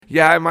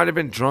Yeah, I might have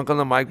been drunk on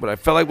the mic, but I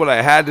felt like what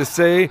I had to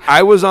say,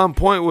 I was on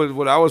point with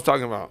what I was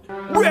talking about.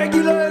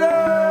 Regulators,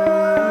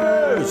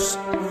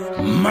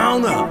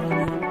 mount up.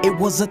 It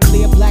was a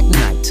clear black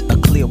night, a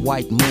clear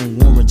white moon.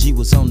 Warren G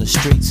was on the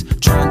streets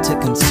trying to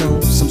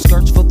consume some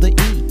skirts for the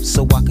E,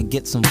 so I could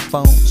get some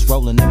phones.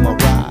 Rolling in my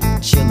ride,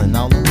 chilling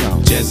all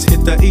alone. Just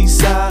hit the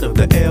east side of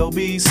the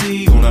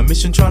LBC on a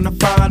mission trying to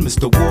find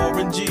Mr.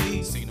 Warren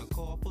G. Seen a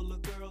car full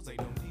of girls, ain't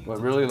no need. But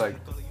really, like,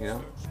 you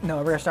know? No,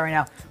 we're gonna start right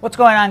now. What's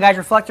going on, guys?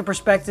 Reflective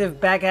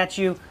Perspective back at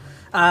you.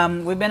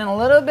 We've been in a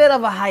little bit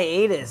of a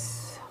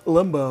hiatus.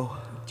 Limbo.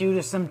 Due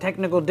to some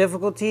technical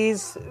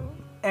difficulties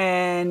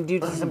and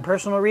due to some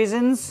personal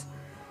reasons.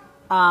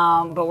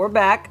 But we're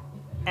back.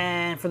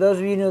 And for those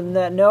of you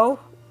that know,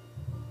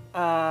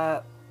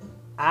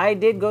 I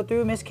did go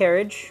through a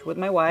miscarriage with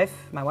my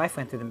wife. My wife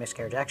went through the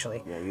miscarriage,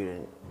 actually. Yeah, you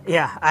didn't.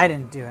 Yeah, I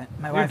didn't do it.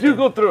 My wife You do did.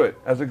 go through it.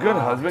 As a good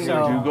husband,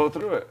 so- you do go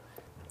through it.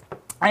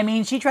 I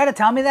mean, she tried to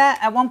tell me that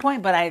at one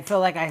point, but I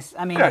feel like I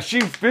mean... Yeah, she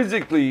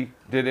physically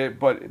did it,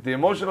 but the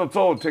emotional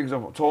toll takes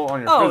a toll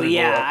on your Oh, physical.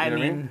 yeah, You I know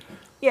what mean...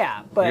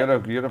 Yeah, but...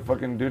 You gotta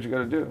fucking do what you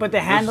gotta do. But the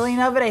handling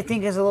of it, I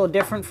think, is a little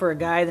different for a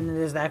guy than it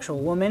is the actual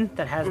woman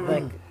that has,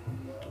 like,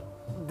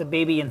 the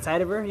baby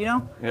inside of her, you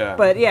know? Yeah.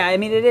 But, yeah, I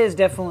mean, it is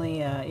definitely,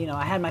 you know,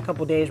 I had my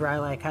couple days where I,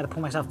 like, had to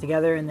pull myself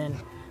together, and then...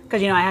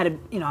 Because, you know, I had to,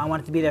 you know, I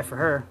wanted to be there for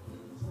her.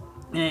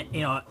 And,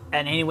 you know,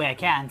 in any way I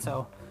can,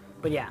 so...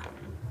 But, yeah.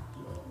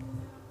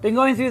 Been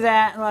going through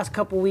that the last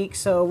couple weeks,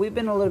 so we've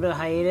been a little bit of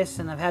hiatus,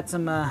 and I've had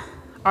some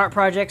art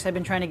projects I've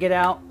been trying to get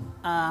out,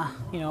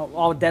 you know,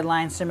 all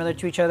deadlines similar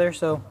to each other.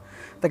 So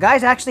the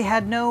guys actually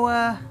had no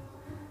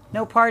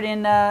part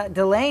in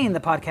delaying the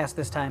podcast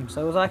this time,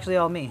 so it was actually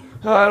all me.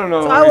 I don't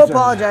know. So how I many will times-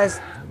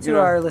 apologize to you know,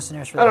 our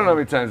listeners for that. I don't know how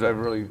many times I've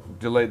really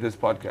delayed this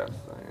podcast.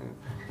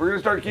 We're gonna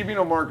start keeping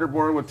a marker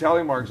board with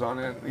tally marks on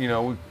it. You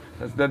know,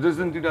 that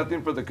doesn't do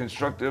nothing for the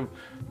constructive,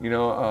 you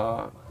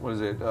know, what is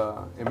it?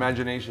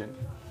 Imagination.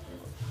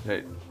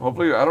 Hey,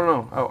 hopefully, I don't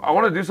know. I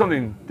want to do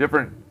something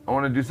different. I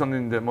want to do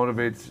something that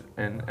motivates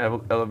and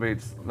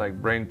elevates like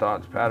brain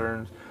thoughts,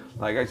 patterns.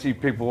 Like I see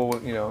people,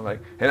 you know,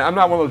 like, and I'm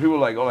not one of those people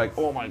like,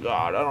 oh my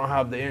God, I don't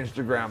have the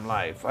Instagram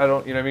life. I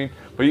don't, you know what I mean?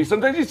 But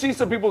sometimes you see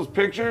some people's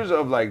pictures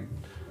of like,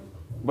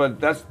 but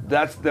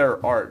that's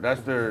their art.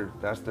 That's their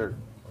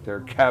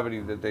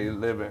cavity that they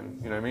live in.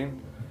 You know what I mean?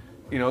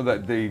 You know,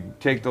 that they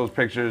take those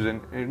pictures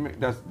and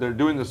they're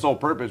doing the sole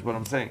purpose. But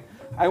I'm saying,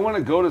 I want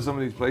to go to some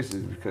of these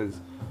places because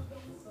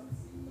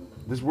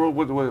this world,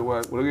 what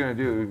are you gonna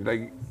do?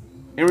 Like,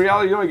 in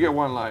reality, you only get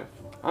one life.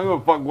 I don't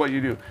give a fuck what you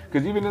do.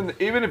 Because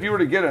even if you were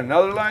to get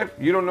another life,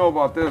 you don't know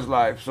about this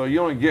life, so you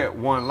only get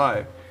one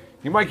life.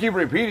 You might keep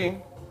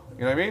repeating.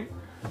 You know what I mean?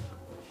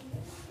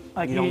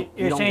 Like You don't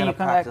you're saying get you a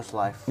come back. practice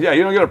life. Yeah,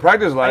 you don't get a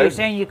practice Are you life.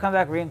 saying you come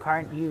back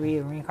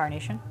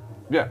reincarnation?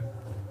 Yeah.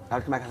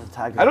 I'd come back as a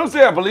tiger. I don't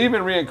say I believe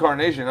in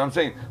reincarnation. I'm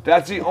saying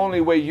that's the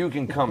only way you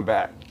can come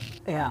back.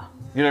 Yeah.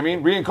 You know what I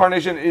mean?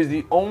 Reincarnation is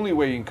the only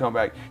way you can come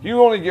back.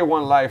 You only get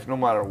one life no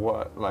matter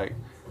what. Like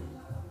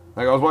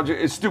I was watching,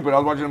 it's stupid. I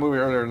was watching a movie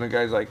earlier and the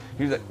guy's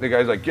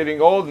like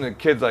getting old and the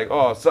kid's like,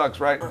 oh, it sucks,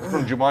 right?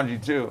 From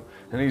Jumanji 2.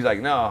 And he's like,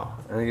 no.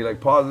 And he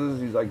like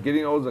pauses. He's like,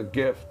 getting old is a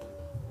gift.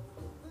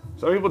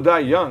 Some people die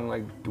young,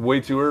 like way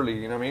too early,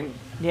 you know what I mean?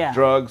 Yeah.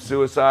 Drugs,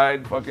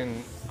 suicide,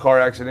 fucking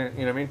car accident,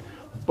 you know what I mean?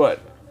 But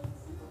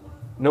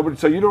nobody,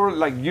 so you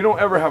don't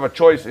ever have a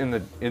choice in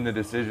the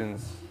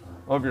decisions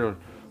of your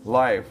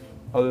life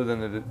other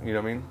than you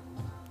know what I mean?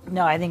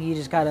 No, I think you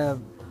just gotta...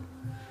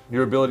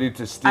 Your ability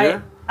to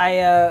steer?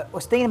 I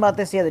was thinking about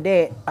this the other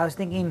day. I was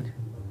thinking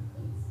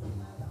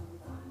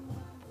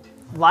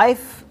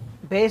life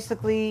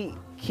basically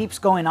keeps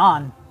going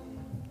on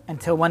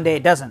until one day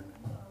it doesn't.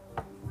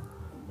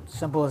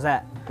 Simple as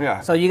that.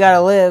 Yeah. So you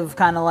gotta live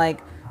kind of like,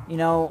 you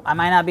know, I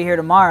might not be here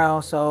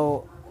tomorrow,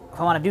 so if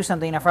I want to do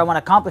something, if I want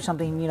to accomplish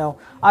something, you know,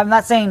 I'm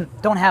not saying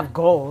don't have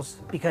goals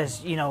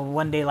because, you know,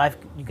 one day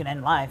you can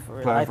end life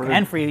or life can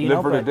end for you, you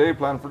know. Live for the day,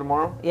 plan for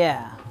tomorrow.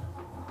 Yeah.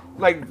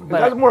 Like,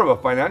 that's more of a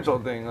financial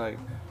thing. Like,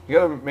 you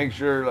gotta make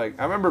sure, like,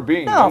 I remember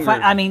being younger.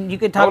 I mean, you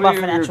could talk about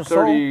financial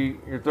soul.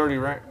 You're 30,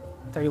 right?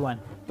 31.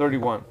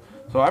 31.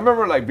 So I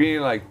remember, like, being,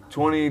 like,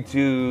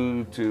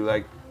 22 to,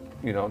 like,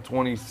 you know,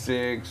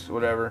 26,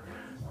 whatever.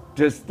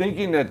 Just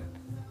thinking that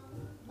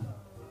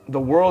the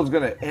world's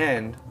gonna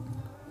end.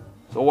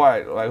 So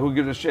why? Like, who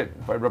gives a shit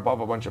if I rip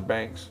off a bunch of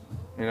banks?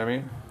 You know what I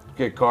mean?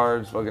 Get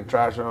cards, fucking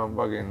trash them,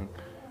 fucking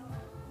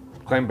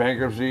claim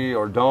bankruptcy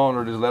or don't,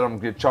 or just let them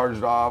get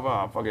charged off.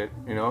 Oh, fuck it.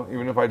 You know,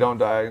 even if I don't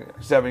die,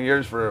 7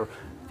 years for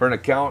an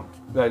account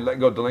that I let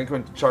go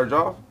delinquent to charge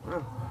off. You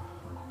know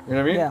what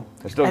I mean? Yeah.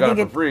 I still got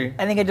it for free.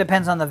 I think it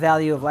depends on the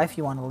value of life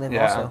you want to live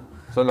also.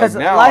 So like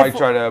now I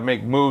try to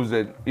make moves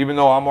that, even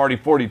though I'm already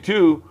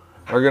 42,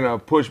 are gonna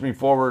push me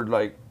forward,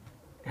 like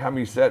have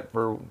me set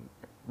for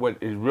what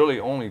is really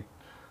only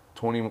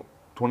 20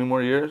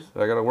 more years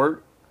that I gotta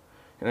work.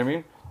 You know what I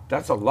mean?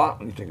 That's a lot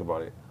when you think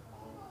about it.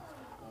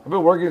 I've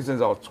been working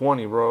since I was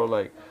 20, bro.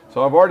 Like,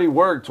 so I've already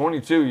worked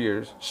 22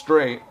 years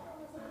straight.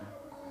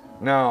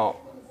 Now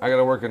I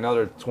gotta work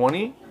another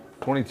 20.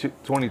 22,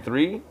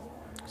 23.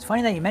 It's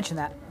funny that you mentioned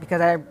that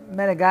because I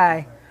met a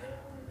guy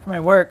from my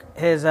work.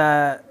 His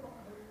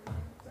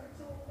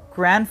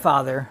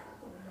grandfather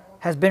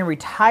has been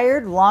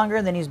retired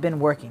longer than he's been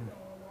working.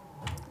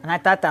 And I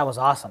thought that was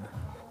awesome.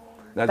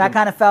 That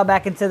kind of fell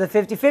back into the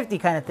 50-50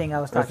 kind of thing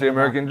I was talking about. That's the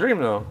American dream,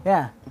 though.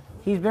 Yeah.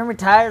 He's been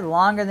retired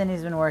longer than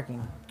he's been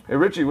working. Hey,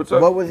 Richie, what's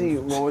up? What was he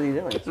doing?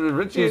 Is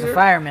Richie He was a here?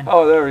 fireman.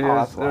 Oh, there he Oh,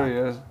 is. that's There why. he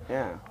is.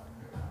 Yeah.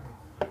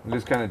 We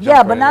just kind of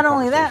Yeah, but not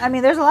only that. I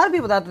mean, there's a lot of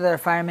people out there that are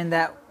firemen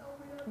that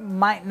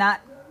might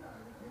not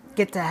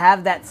get to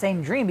have that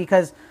same dream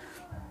because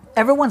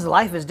everyone's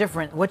life is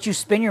different. What you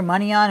spend your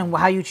money on and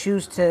how you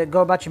choose to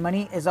go about your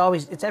money is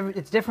always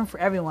it's different for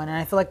everyone. And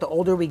I feel like the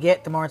older we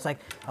get, the more it's like,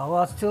 oh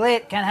well, it's too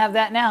late, can't have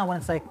that now. When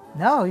it's like,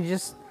 no, you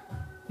just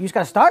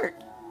gotta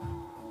start.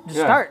 Just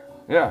start.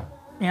 Yeah.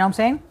 You know what I'm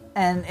saying?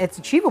 And it's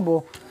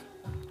achievable.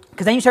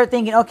 Because then you start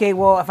thinking, okay,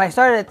 well, if I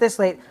started at this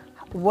late,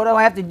 what do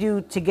I have to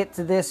do to get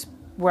to this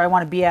where I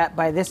want to be at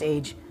by this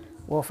age?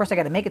 Well, first I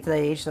got to make it to that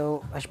age,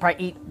 so I should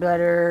probably eat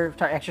better,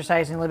 start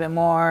exercising a little bit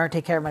more,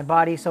 take care of my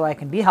body so I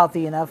can be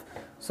healthy enough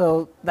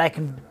so that I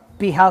can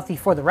be healthy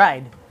for the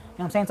ride. You know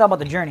what I'm saying? It's all about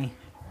the journey.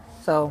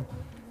 So,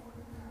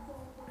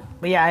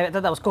 but yeah, I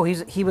thought that was cool.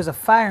 He was a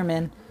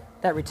fireman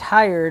that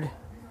retired,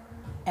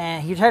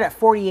 and he retired at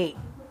 48.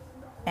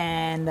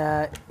 And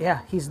yeah,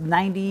 he's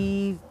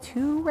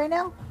 92 right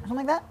now, or something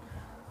like that.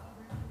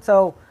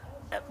 So,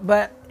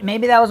 but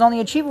maybe that was only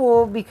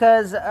achievable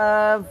because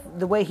of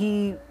the way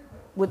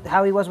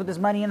how he was with his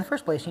money in the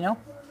first place, you know?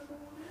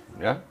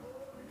 Yeah.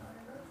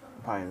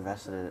 Probably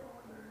invested it.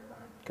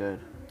 Good.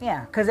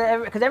 Yeah, because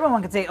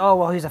everyone could say, oh,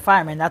 well, he's a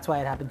fireman, that's why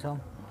it happened to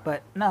him.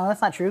 But no,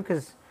 that's not true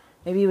because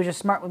maybe he was just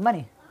smart with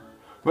money.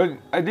 But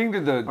I think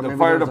that the Maybe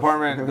fire there was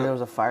department, maybe there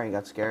was a fire and he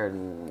got scared.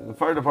 And the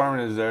fire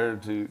department is there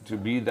to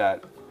be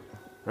that,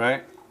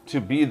 right? To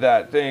be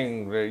that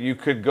thing that you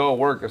could go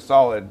work a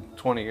solid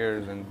 20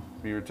 years and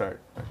be retired.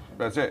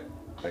 That's it.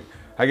 Like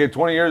I get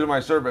 20 years of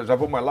my service. I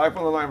put my life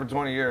on the line for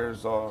 20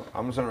 years, so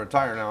I'm just gonna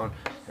retire now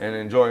and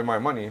enjoy my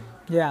money.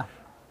 Yeah.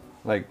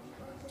 Like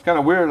it's kind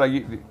of weird.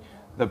 Like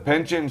the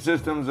pension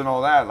systems and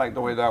all that. Like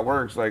the way that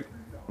works. Like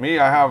me,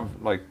 I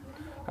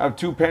have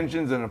 2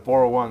 pensions and a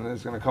 401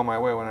 that's gonna come my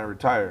way when I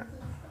retire.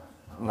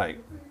 Like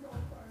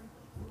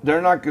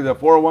they're not. The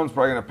 401's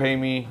probably gonna pay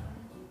me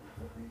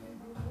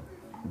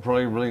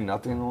probably really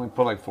nothing. Only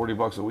put like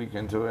 $40 a week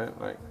into it,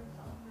 like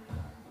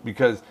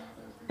because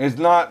it's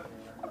not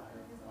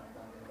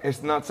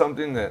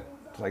something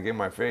that's like in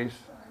my face.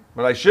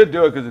 But I should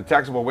do it because the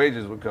taxable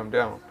wages would come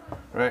down,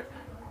 right?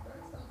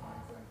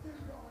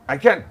 I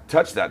can't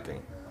touch that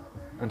thing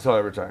until I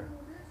retire.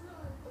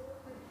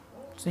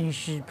 So you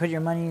should put your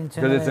money into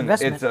Because an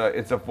investment.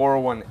 it's a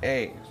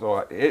 401A,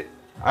 so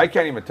I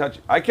can't even touch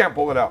it. I can't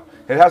pull it out.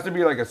 It has to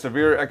be like a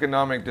severe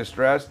economic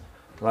distress,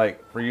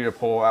 like for you to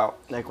pull out.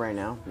 like right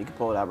now, you can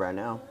pull it out right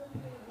now.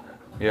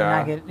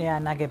 Yeah,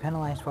 not get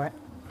penalized for it.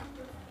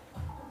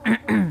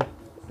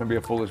 that'd be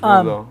a foolish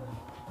move though.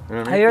 You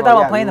know what I Have you mean? ever thought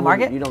about yeah, playing the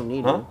market? You don't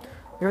need Huh? it.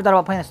 You ever thought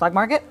about playing the stock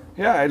market?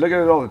 Yeah, I look at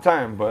it all the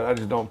time, but I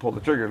just don't pull the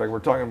trigger. Like we're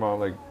talking about,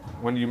 like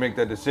when you make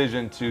that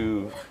decision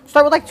to.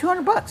 Start with like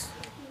 $200.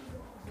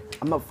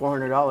 I'm up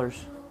 $400.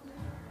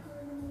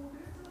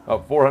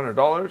 Up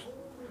 $400.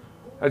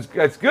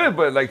 That's good,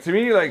 but like to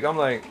me, like I'm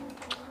like,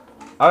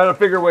 I gotta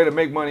figure a way to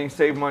make money,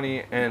 save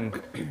money,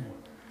 and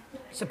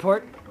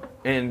Support.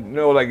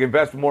 like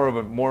invest more of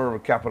a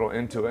capital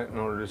into it in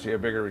order to see a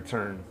bigger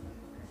return.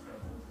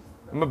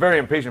 I'm a very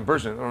impatient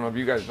person. I don't know if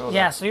you guys know that.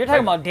 Yeah, so you're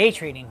talking Like, about day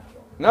trading.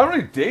 not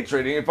only day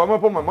trading. If I'm gonna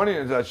put my money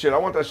into that shit, I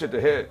want that shit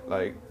to hit.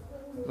 Like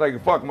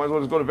fuck, might as well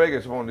just go to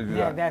Vegas if I want to do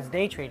Yeah, that. that's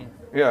day trading.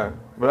 Yeah,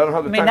 but I don't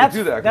have the I mean, time that's to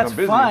do that that's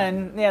because I'm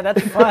busy. fun. Yeah,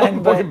 that's fun.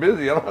 I'm but fucking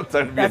busy. I don't have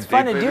time to be that's a day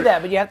fun to trader. do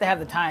that, but you have to have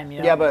the time. You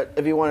know? Yeah, but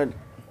if you want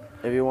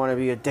to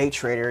be a day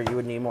trader, you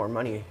would need more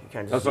money. You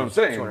can't just That's what I'm use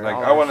saying. Like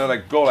 $200. I want to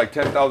like go like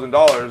 $10,000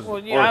 Well, or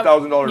yeah,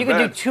 $1,000 You could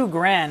do bets.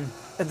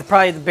 $2,000 at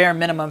probably the bare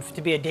minimum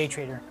to be a day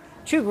trader.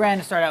 $2,000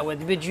 to start out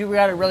with, but you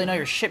gotta really know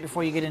your shit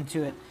before you get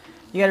into it.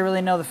 You gotta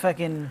really know the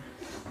fucking,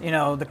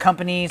 the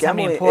companies, how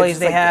many Gambling, employees it's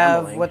they like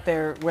have, gambling. where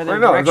their I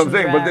know, that's what I'm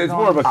saying, directions but are it's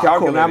more of a going.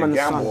 cool, now I'm calculated in the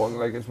sun. gamble.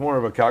 Like it's more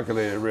of a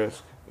calculated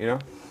risk,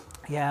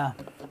 Yeah.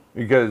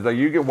 Because like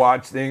you can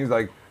watch things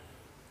like,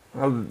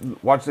 I'll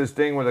watch this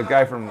thing with a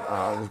guy from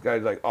this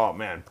guy's like, oh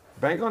man,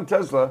 bank on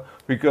Tesla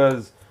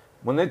because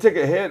when they take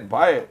a hit,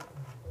 buy it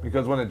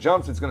because when it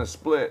jumps, it's gonna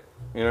split.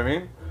 You know what I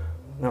mean?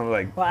 And I'm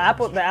like, Well,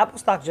 the Apple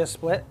stock just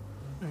split,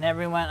 and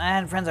everyone. I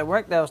had friends at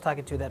work that I was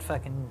talking to that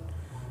fucking.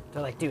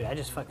 They're like, dude, I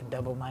just fucking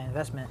doubled my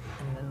investment,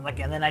 and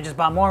then I just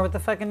bought more with the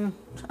fucking.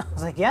 I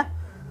was like, yeah.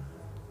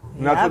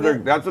 and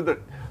that's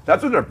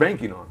what they're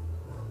banking on.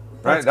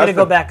 Right? It's gonna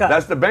go back up.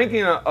 That's the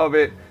banking of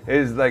it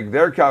is like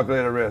their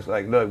calculated risk.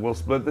 Like, look, we'll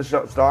split the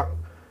stock.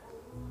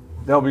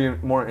 They'll be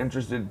more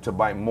interested to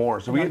buy more,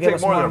 so we They'll can give take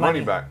us more of more their money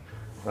money. back.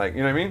 Like, you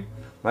know what I mean?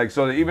 Like,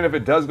 so that even if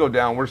it does go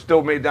down, we're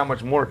still made that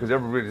much more because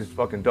everybody just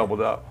fucking doubled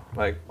up.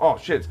 Like, oh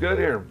shit, it's good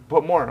here.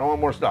 Put more. I want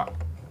more stock.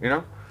 You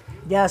know?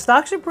 Yeah,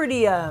 stocks are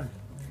pretty.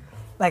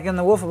 like in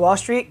The Wolf of Wall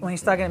Street, when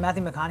he's talking to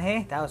Matthew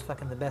McConaughey, that was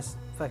fucking the best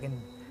fucking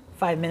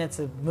 5 minutes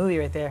of movie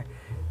right there.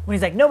 When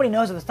he's like, nobody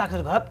knows if the stock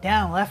goes up,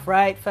 down, left,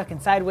 right, fucking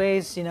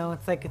sideways, you know,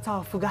 it's like, it's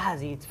all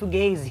fugazi, it's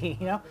fugazi,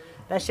 you know?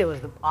 That shit was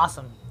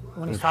awesome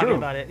when he's talking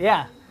about it,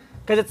 yeah.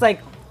 Because it's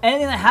like,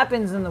 anything that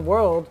happens in the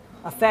world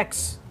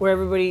affects where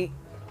everybody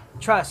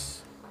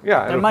trusts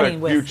their money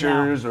with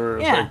futures now. or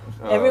yeah.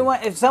 like, Everyone,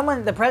 if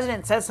the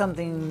president says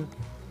something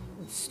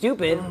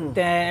stupid,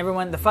 then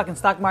everyone, the fucking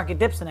stock market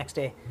dips the next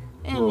day.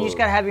 And you just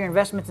gotta have your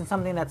investments in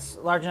something that's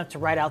large enough to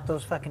ride out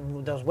those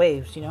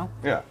waves, you know?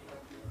 Yeah.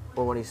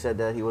 Well, when he said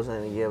that he wasn't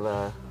going to give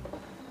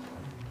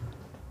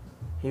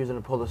he was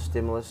going to pull the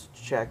stimulus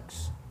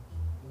checks.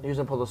 He was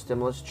going to pull those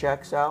stimulus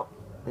checks out.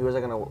 He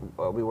wasn't going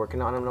to be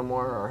working on them no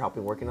more or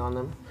helping working on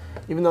them,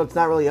 even though it's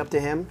not really up to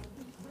him.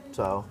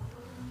 So,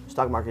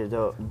 stock market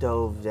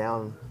dove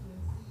down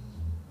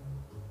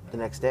the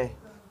next day.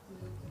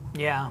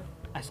 Yeah,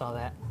 I saw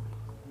that.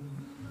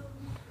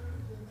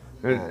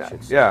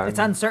 Yeah. It's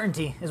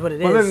uncertainty, is what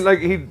it is. Well, then, like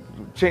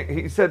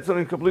he said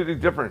something completely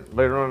different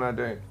later on that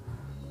day.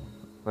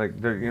 Like,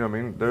 you know what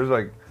I mean? There's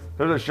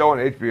a show on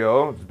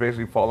HBO. It's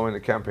basically following the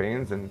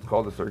campaigns, and it's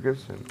called The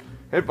Circus. And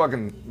it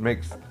fucking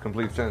makes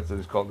complete sense that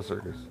it's called The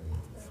Circus.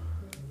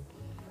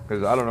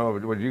 Because I don't know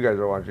what you guys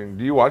are watching.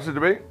 Do you watch the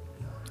debate?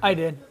 I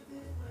did.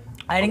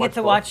 I didn't get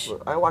to watch.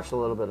 I watched a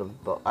little bit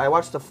of both. I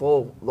watched the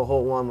whole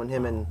one with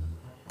him and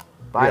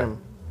Biden.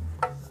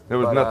 Yeah. There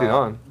was nothing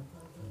on.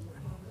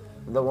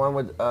 The one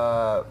with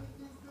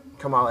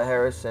Kamala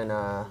Harris and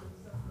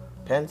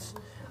Pence.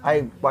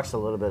 I watched a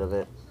little bit of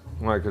it.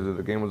 Why? Because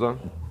the game was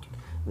on?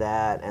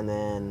 That, and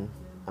then,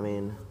 I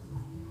mean...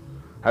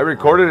 I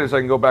recorded it so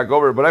I can go back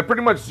over it, but I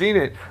pretty much seen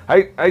it.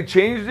 I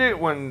changed it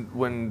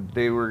when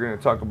they were going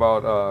to talk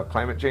about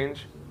climate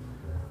change.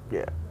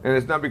 Yeah. And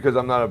it's not because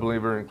I'm not a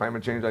believer in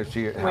climate change. I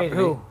see it happening. Wait,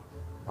 who?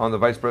 On the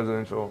vice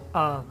presidential.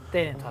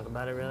 They didn't talk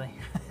about it really.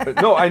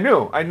 But no, I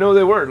know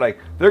they were. Like,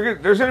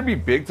 there's going to be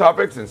big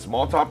topics and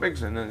small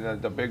topics, and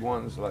then the big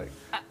ones, like...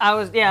 I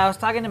was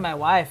talking to my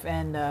wife,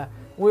 and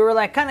we were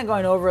like kind of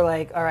going over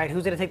like, all right,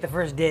 who's gonna take the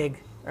first dig?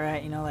 All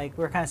right, you know, like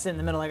we're kind of sitting in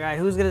the middle, like, all right,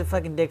 who's gonna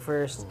fucking dig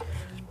first?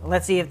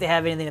 Let's see if they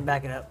have anything to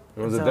back it up.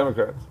 It was the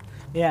Democrats.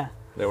 Yeah.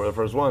 They were the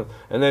first ones.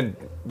 And then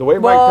the way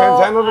Mike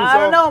Pence handled himself... I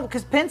don't know,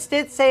 because Pence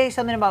did say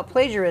something about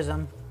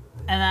plagiarism,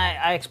 and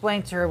I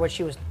explained to her I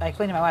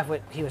explained to my wife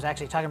what he was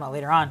actually talking about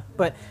later on,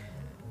 but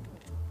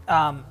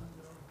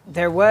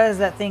there was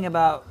that thing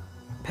about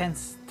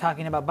Pence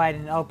talking about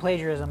Biden,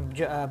 plagiarism,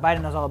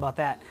 Biden knows all about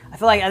that. I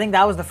think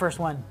that was the first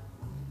one.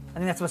 I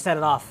think that's what set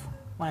it off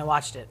when I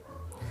watched it.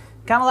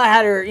 Kamala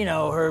had her, you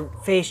know, her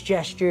face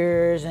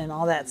gestures and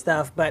all that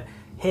stuff, but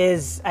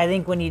I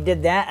think when he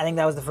did that, I think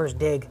that was the first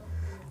dig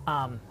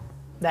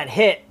that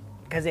hit,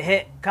 because it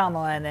hit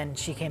Kamala and then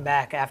she came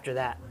back after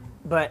that.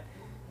 But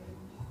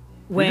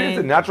when... You think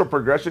it's a natural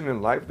progression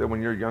in life that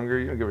when you're younger,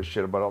 you don't give a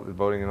shit about all the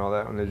voting and all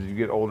that, and as you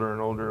get older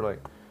and older, like,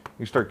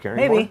 you start caring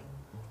more?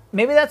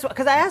 Maybe that's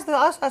because I also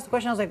asked the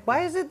question. I was like,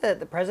 why is it that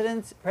the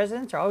presidents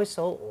are always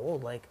so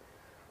old? Like,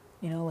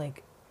 you know,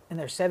 like in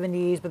their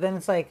 70s. But then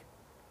it's like,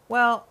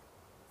 well,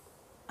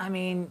 I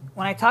mean,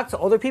 when I talk to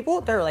older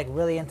people, they're like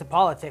really into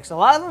politics. A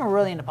lot of them are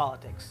really into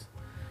politics,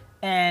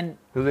 and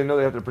because they know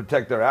they have to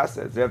protect their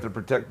assets, they have to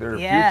protect their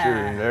future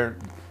and their,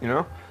 you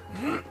know.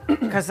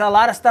 Because a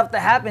lot of stuff that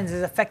happens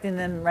is affecting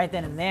them right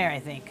then and there, I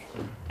think.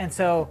 And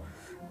so,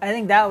 I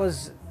think that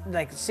was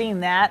like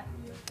seeing that.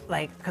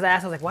 Like, because I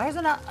asked, I was like, why is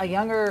there not a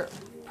younger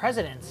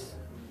president?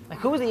 Like,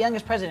 who was the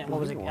youngest president? What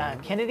was it?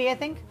 Kennedy, I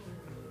think?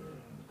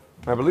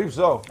 I believe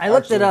so. I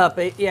looked it up.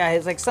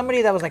 It's like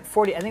somebody that was like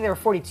 40. I think they were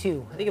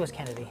 42. I think it was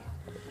Kennedy.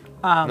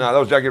 No, that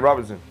was Jackie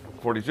Robinson.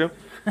 42?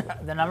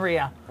 The number,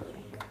 yeah.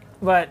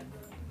 But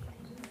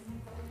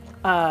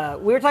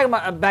we were talking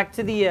about, back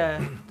to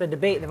the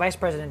debate, the vice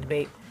president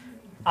debate.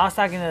 I was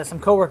talking to some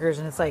coworkers,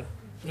 and it's like,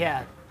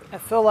 yeah, I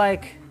feel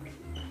like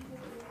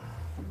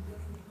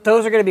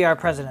those are going to be our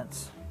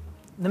presidents.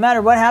 No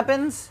matter what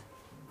happens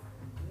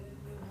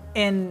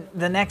in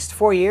the next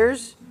 4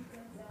 years,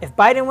 if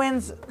Biden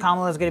wins,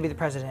 Kamala is going to be the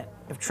president.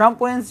 If Trump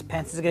wins,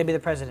 Pence is going to be the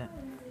president.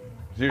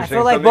 So you're I saying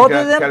feel like both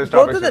of them,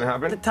 both of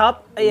the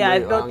top, yeah,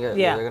 They're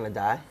gonna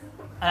die.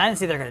 And I didn't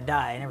say they're going to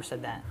die. I never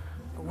said that.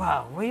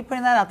 Wow, why are you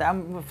putting that out there?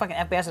 I'm a fucking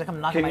FBI to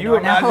come knock on my door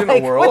now. Can you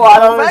imagine a world? Well, I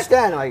don't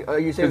understand. Like, are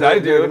you saying Because I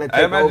they're do. gonna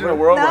take I imagine over? a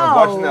world where I'm No,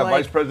 watching that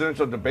like- vice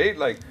presidential debate.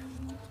 Like,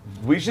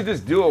 we should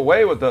just do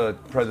away with the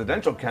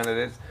presidential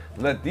candidates.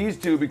 Let these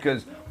two,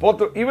 because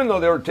even though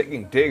they were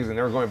taking digs and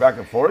they were going back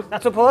and forth,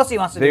 That's what Pelosi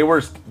wants to they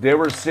do.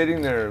 were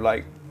sitting there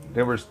like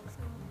they were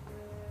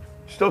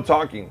still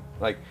talking.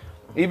 Like,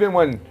 even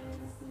when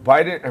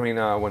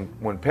Biden,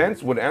 when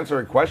Pence would answer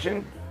a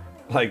question,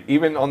 like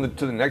even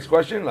to the next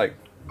question, like,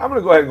 I'm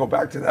gonna go ahead and go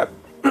back to that.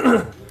 You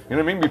know what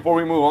I mean? Before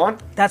we move on.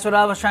 That's what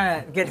I was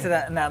trying to get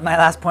to. My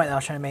last point that I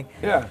was trying to make.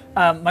 Yeah.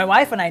 My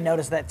wife and I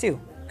noticed that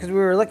too, because we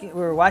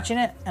were watching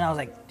it, and I was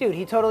like, dude,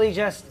 he totally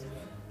just.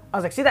 I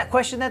was like, see that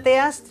question that they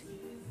asked?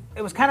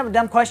 It was kind of a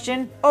dumb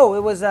question. Oh,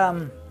 it was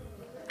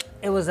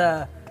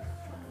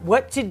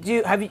what to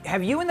do?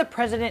 Have you and the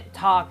president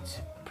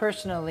talked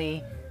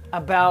personally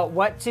about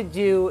what to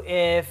do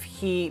if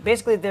he,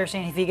 basically they're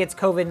saying if he gets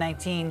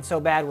COVID-19 so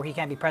bad where he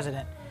can't be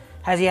president.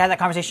 Has he had that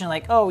conversation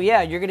like, oh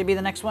yeah, you're going to be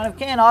the next one of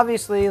kin,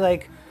 obviously,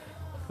 like.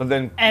 But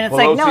then And it's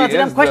Pelosi like, no, that's a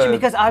dumb is question the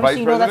because obviously vice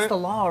you know that's the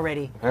president? law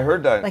already. I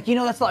heard that. Like, you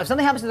know that's the law. If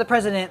something happens to the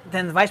president,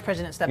 then the vice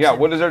president steps Yeah, in.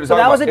 what is there to So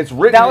talk that was about? a- It's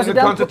written that was in a the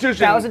dumb-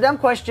 Constitution. That was a dumb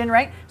question,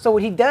 right? So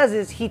what he does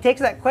is he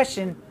takes that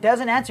question,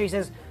 doesn't answer. He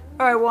says,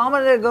 all right, well, I'm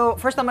going to go,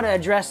 first I'm going to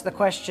address the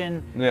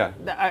question. Yeah,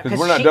 Because because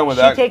we're not done with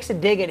that. She takes a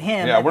dig at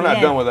him. Yeah, at we're the not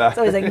end. done with that.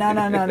 So he's like, no.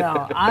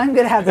 I'm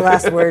going to have the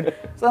last word.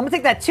 So I'm going to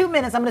take that 2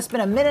 minutes. I'm going to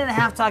spend a minute and a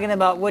half talking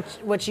about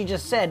what she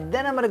just said.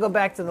 Then I'm going to go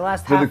back to the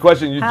last So half. the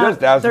question you half,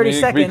 just asked 30 me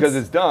seconds, because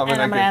it's dumb, And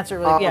and I I'm going to can- answer it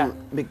really, yeah.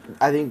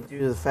 I think due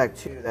to the fact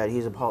too that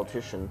he's a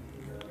politician.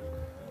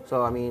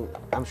 So I mean,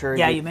 I'm sure.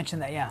 Yeah, you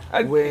mentioned that, yeah.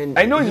 I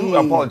know he's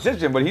a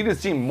politician, but he just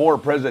seemed more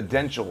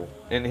presidential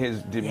in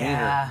his demeanor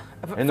Yeah.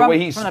 and the way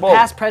he from spoke. the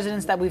past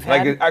presidents that we've Like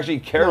had. it actually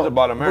cares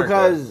about America.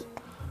 Because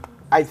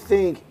I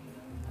think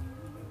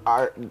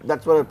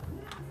that's what a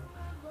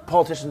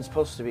politician's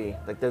supposed to be.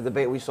 Like the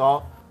debate we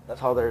saw, that's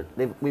how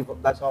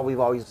that's how we've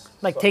always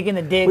like taking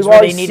the digs we've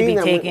where they always need to seen be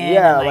them. taken.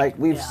 Yeah, and, like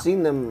we've yeah.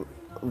 seen them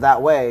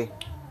that way.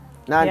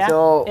 Not Yeah.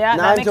 until Yeah,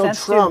 that makes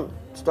sense, too. Trump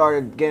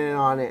started getting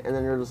on it, and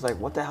then you're just like,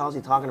 what the hell is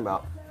he talking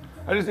about?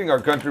 I just think our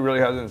country really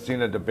hasn't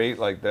seen a debate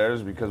like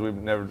theirs because we've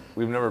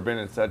never been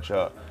in such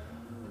a,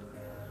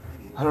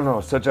 I don't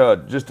know, such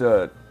a just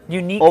a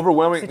Unique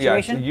overwhelming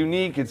situation? Yeah, it's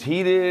unique. It's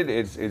heated.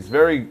 It's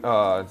very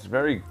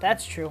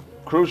That's true.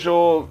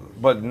 crucial,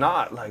 but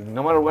not like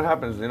no matter what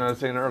happens. You know, I was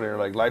saying earlier,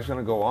 like life's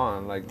gonna go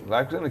on. Like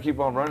life's gonna keep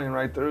on running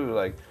right through.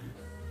 Like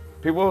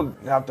people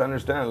have to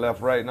understand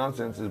left right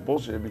nonsense is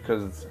bullshit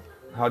because it's,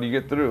 how do you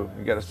get through?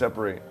 You got to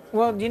separate.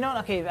 Well, do you know,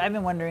 okay, I've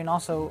been wondering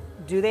also,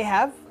 do they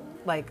have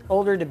like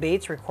older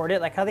debates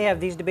recorded? Like how they have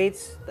these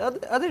debates, the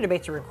other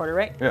debates are recorded,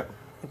 right? Yeah.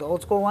 Like the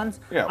old school ones?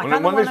 Yeah, I when kinda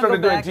they wanna started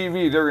go doing back-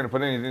 TV, they're gonna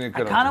put anything they I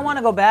could. kind of want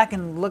to go back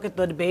and look at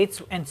the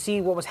debates and see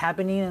what was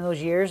happening in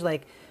those years,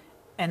 like,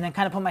 and then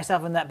kind of put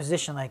myself in that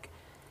position, like,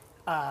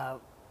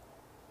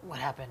 what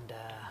happened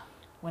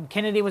when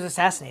Kennedy was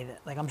assassinated?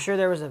 Like, I'm sure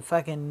there was a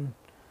fucking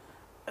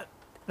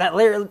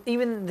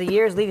even the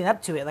years leading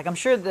up to it. Like, I'm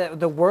sure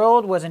the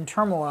world was in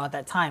turmoil at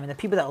that time, and the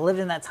people that lived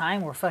in that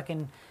time were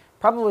fucking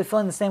probably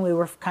feeling the same way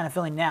we're kind of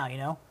feeling now. You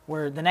know,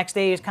 where the next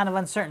day is kind of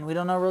uncertain. We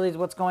don't know really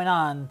what's going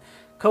on.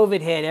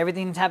 COVID hit,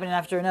 everything's happening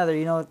after another,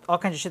 you know, all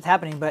kinds of shit's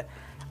happening. But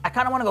I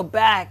kind of want to go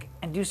back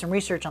and do some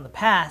research on the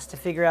past to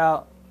figure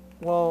out,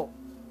 well,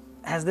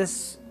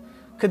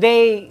 could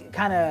they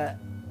kind of,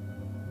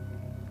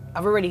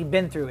 I've already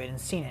been through it and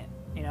seen it,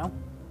 you know?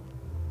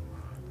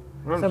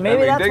 So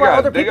maybe that's why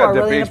other people are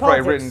really into debates probably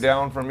politics. written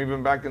down from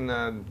even back in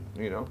the,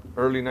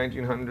 early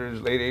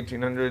 1900s, late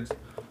 1800s.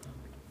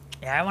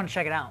 Yeah, I want to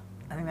check it out.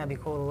 I think that'd be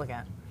cool to look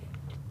at.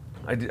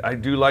 I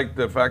do like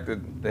the fact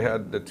that they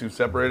had the two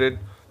separated.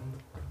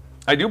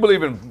 I do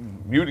believe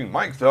in muting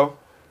mics though.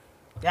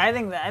 Yeah,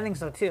 I think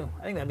so too.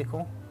 I think that'd be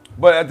cool.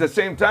 But at the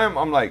same time,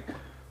 I'm like,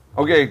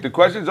 okay, the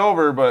question's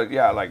over, but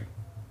yeah, like,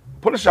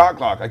 put a shot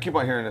clock. I keep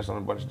on hearing this on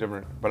a bunch of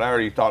different, but I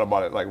already thought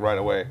about it like right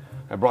away.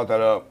 I brought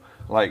that up.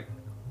 Like,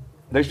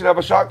 they should have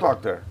a shot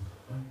clock there.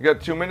 You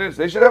got 2 minutes.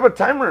 They should have a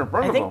timer in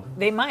front I of think them.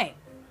 they might.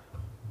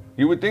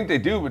 You would think they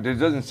do, but it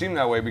doesn't seem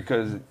that way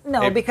because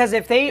because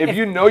if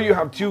you know you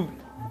have two.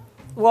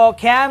 Well,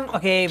 Cam,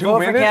 okay, 2 vote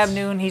for minutes? Cam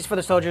Newton. He's for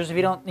the soldiers. If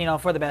you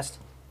don't, for the best.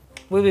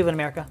 We live in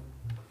America.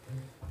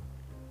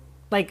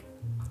 Like,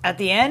 at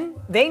the end,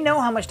 they know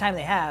how much time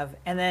they have,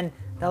 and then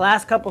the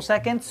last couple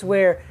seconds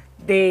where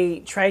they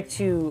try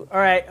to, all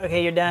right,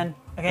 okay, you're done.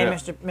 Okay, Yeah.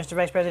 Mr.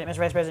 Vice President, Mr.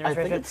 Vice President, Mr.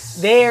 Vice I think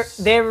President.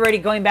 They're already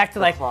going back to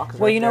like, clock is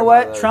well, right you there know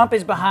by what? the- Trump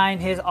is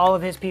behind all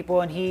of his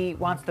people, and he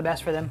wants the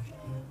best for them.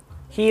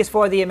 He is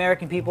for the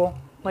American people.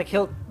 Like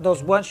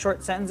those one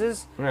short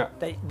sentences Yeah.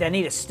 that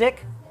need to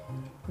stick.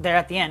 They're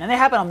at the end, and they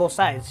happen on both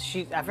sides.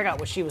 I forgot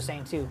what she was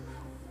saying too,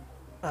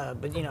 but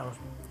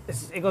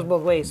it goes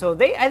both ways. So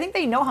I think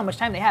they know how much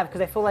time they have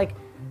because I feel like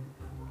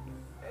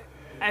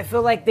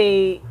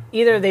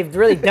they've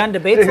really done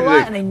debates a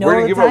lot and they know We're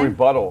gonna the give a time.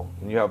 rebuttal,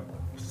 and you have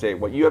to say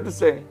what you have to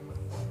say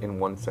in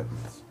 1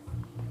 sentence.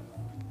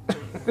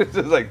 It's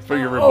just like for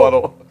your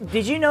rebuttal.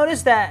 Did you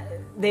notice that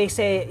they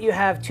say you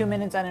have 2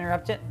 minutes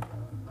uninterrupted,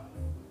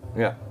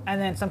 Yeah, and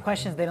then some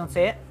questions they don't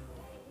say it?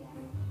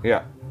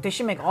 yeah. They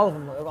should make all of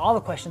them, all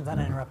the questions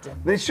uninterrupted.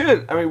 They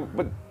should. I mean,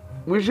 but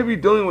we should be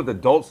dealing with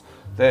adults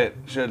that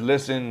should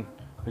listen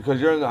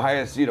because you're in the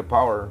highest seat of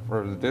power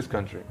for this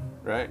country,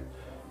 right?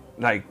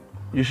 Like,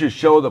 you should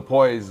show the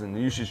poise and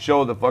you should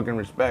show the fucking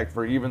respect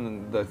for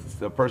even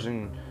the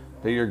person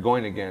that you're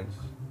going against,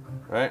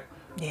 right?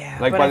 Yeah.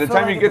 Like, but by I the feel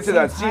time like you at get the to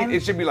that same time- seat,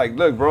 it should be like,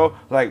 look, bro,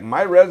 like,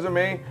 my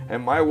resume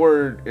and my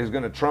word is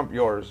going to trump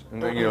yours.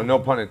 And, no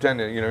pun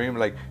intended, you know what I mean?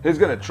 Like, it's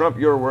going to trump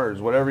your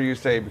words, whatever you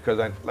say, because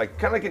I, like,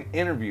 kind of like an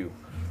interview.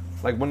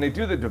 Like, when they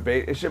do the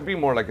debate, it should be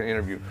more like an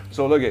interview.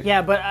 So, look at,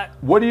 Yeah, but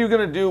what are you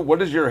going to do?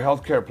 What is your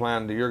healthcare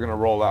plan that you're going to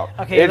roll out?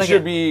 Okay, It look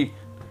should at- be,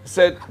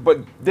 said, but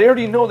they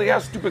already know they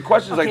ask stupid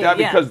questions like Okay, that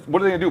yeah. because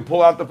what are they gonna do?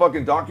 Pull out the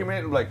fucking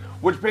document? Like,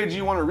 which page do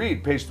you want to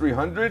read? Page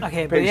 300?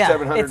 Okay, but page yeah,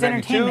 792? it's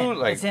entertainment.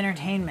 Like, It's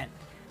entertainment.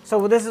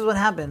 So this is what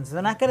happens.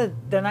 They're not gonna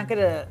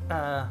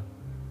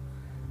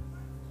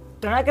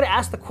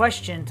ask the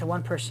question to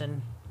one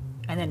person,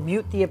 and then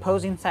mute the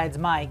opposing side's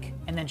mic,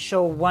 and then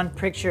show one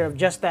picture of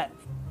just that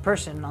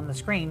person on the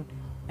screen,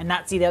 and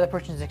not see the other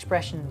person's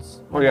expressions.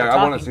 oh when yeah, they're I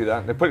want to talking. see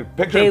that. They put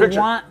picture They in picture.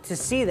 want to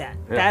see that.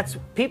 Yeah. That's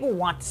people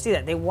want to see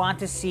that. They want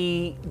to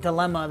see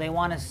dilemma. They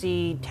want to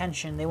see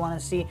tension. They want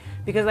to see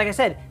because, like I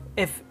said,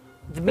 if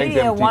the Thanks,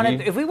 media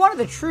MTV. if we wanted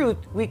the truth,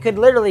 we could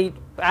literally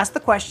ask the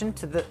question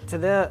to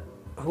the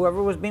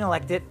whoever was being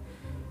elected,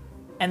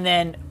 and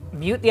then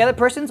mute the other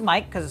person's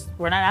mic because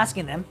we're not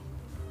asking them.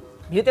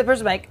 Mute the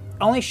person's mic.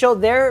 Only show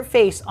their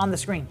face on the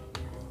screen.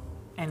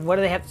 And what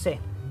do they have to say?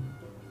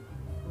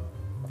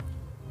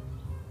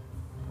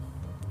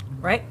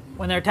 Right?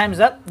 When their time's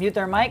up, mute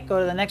their mic, go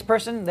to the next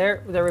person,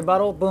 their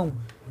rebuttal, boom. You know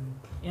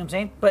what I'm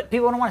saying? But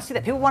people don't want to see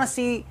that. People want to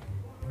see,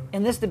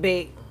 in this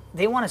debate,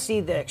 they want to see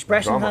the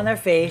expressions Drama. on their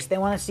face. They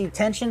want to see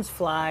tensions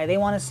fly. They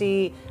want to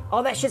see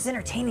all that shit's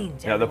entertaining.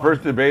 To Yeah, the everyone.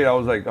 first debate, I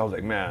was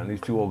like, man,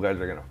 these two old guys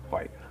are gonna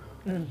fight.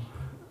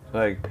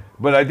 Like,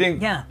 but I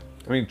think, Yeah.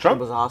 I mean, Trump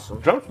It was awesome.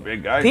 Trump's a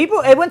big guy. It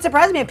wouldn't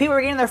surprise me if people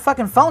were getting their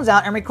fucking phones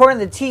out and recording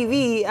the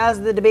TV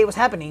as the debate was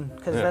happening,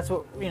 because Yeah. that's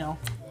what,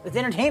 it's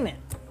entertainment.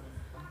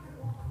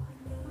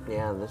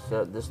 Yeah,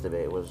 this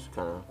debate was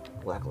kind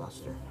of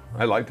lackluster.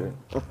 I liked it.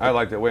 I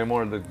liked it way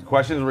more. The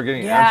questions were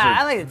getting Yeah,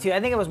 answered. I liked it too. I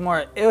think it was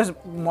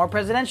more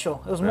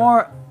presidential. It was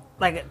more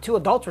like two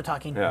adults were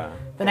talking. Yeah.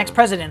 The next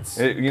presidents.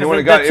 You know 'Cause what the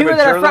it got two that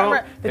are immature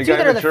front, though? the It two got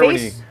that are the immature when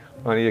face.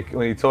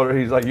 when he told her,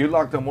 he's like, you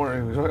locked up more.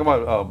 He was talking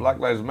about Black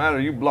Lives Matter.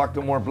 You blocked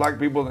up more black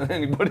people than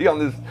anybody on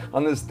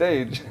this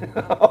stage.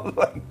 I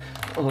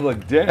was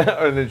like, damn.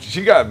 And then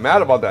she got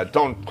mad about that.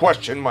 Don't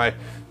question my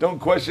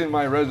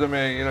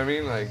resume. You know what I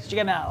mean? Like, She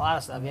got mad at a lot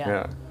of stuff. Yeah.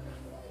 yeah.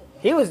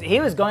 He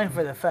was going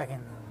for the fucking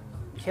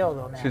kill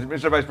though, man. She's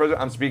Mr. Vice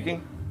President. I'm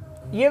speaking.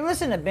 You ever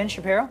listen to Ben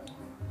Shapiro?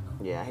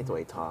 Yeah, I hate the way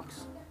he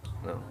talks.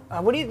 No.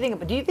 What do you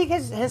think? Do you think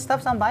his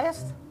stuff's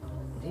unbiased?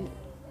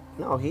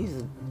 No,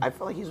 I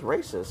feel like he's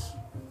racist.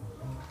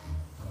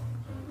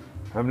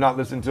 I've not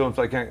listened to him,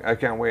 so I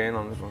can't weigh in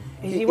on this one.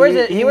 He wears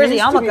the he wears the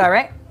used to be- yarmulke,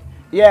 right?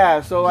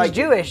 Yeah, so like He's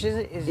Jewish.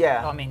 Is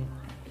Yeah. I mean,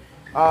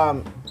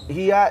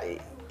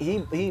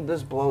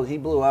 he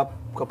blew up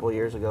a couple of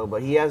years ago,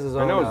 but he has his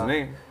own. I know his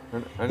name. I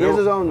He has know,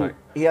 his own. like,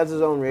 He has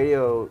his own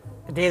radio.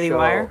 Daily show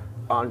Wire?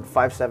 on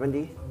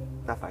 570,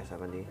 not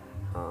 570.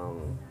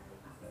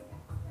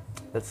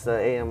 That's the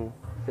AM.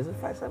 Is it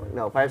 570?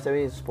 No,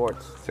 570 is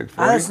sports.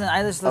 640.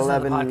 I listen to the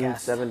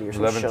podcast. 1170 or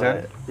some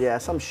 1110? shit. Yeah,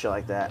 some shit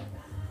like that.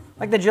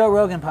 Like the Joe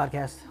Rogan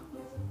podcast.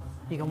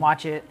 You can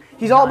watch it.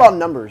 He's all about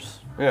numbers.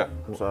 Yeah.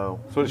 So.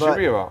 So it but- should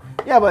be about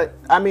Yeah, but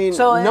I mean,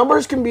 So,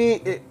 numbers can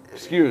be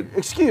skewed.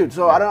 skewed.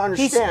 So I don't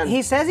understand.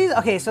 He says he's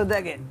okay. So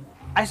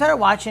I started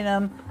watching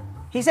him.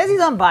 He says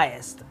he's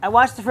unbiased. I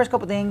watched the first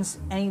couple things,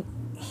 and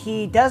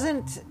he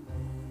doesn't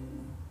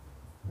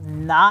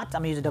not.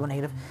 I'm gonna use a double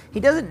negative. He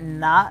doesn't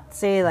not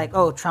say like,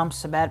 "Oh,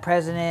 Trump's a bad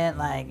president,"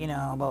 like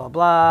blah blah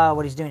blah.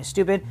 What he's doing is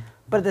stupid.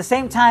 But at the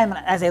same time,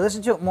 as I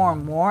listen to it more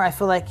and more, I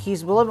feel like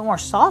he's a little bit more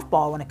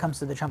softball when it comes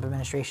to the Trump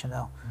administration,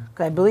 though,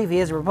 because I believe he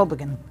is a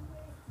Republican.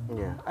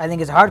 yeah. I think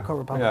he's a hardcore Yeah.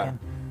 Republican.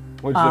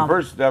 Which the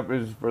first step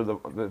is for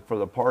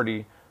the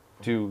party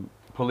to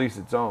police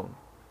its own.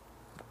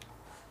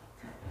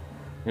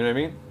 You know what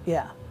I mean?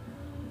 Yeah.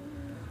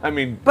 I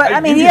mean, But I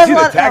mean, you he can has see a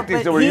the lot. tactics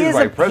But that were he used is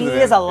by a president.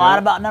 he is a lot you know?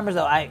 about numbers,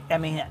 though. I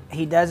mean,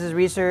 he does his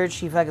research.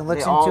 He fucking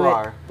looks They into all it.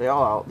 are.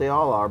 They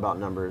all are about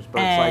numbers. But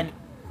And it's like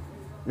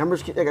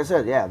numbers. Like I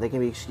said, yeah, they can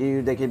be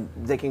skewed. They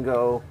can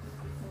go.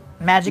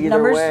 magic either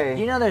numbers. way.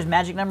 Do you know there's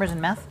magic numbers in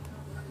math?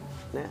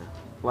 Yeah.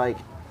 Like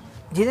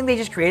Do you think they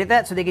just created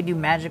that so they could do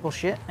magical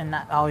shit and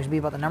not always be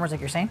about the numbers like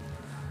you're saying?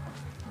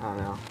 I don't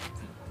know.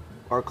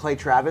 Or Clay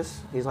Travis.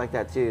 He's like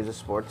that too. He's a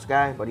sports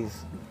guy, but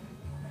he's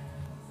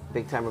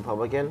big time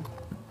Republican.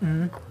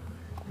 Mm-hmm.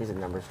 He's a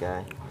numbers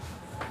guy.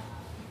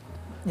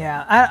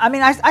 Yeah. I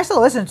mean, I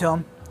still listen to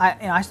him.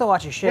 I still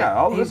watch his shit. Yeah,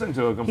 I'll He- listen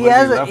to a he completely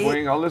has left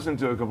wing. I'll listen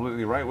to a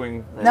completely right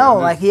wing. No,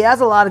 like he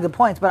has a lot of good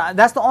points, but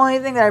that's the only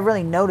thing that I've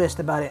really noticed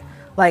about it.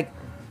 Like,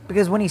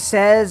 because when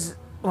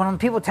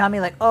people tell me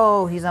like,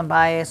 oh, he's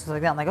unbiased, stuff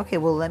like that, I'm like, okay,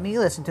 well, let me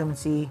listen to him and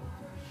see,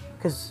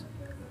 because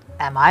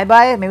am I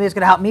biased? Maybe it's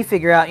gonna help me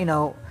figure out,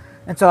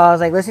 And so I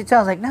was like, listening to him,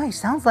 I was like, no, he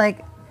sounds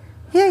like,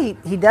 yeah,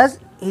 he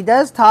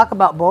does talk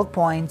about both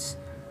points.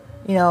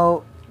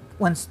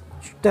 When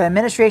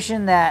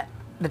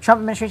the Trump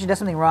administration does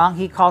something wrong,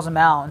 he calls them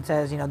out and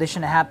says, this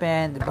shouldn't have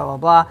happened, blah, blah,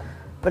 blah.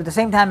 But at the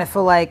same time, I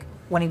feel like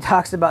when he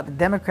talks about the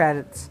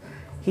Democrats,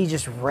 he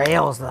just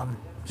rails them,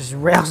 just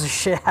rails the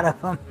shit out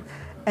of them.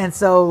 And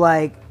so,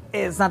 like,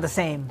 it's not the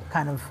same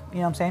kind of, you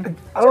know what I'm saying?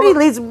 So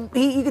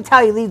you can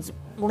tell he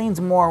leans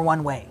more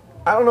one way.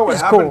 I don't know what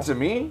It's happened cool. to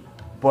me,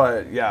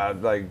 but yeah,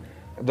 like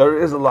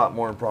there is a lot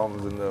more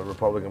problems in the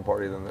Republican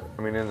Party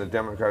in the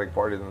Democratic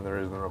Party than there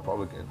is in the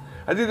Republican.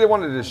 I think they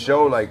wanted to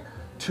show like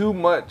too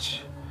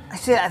much I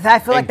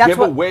feel like and that's give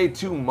what. away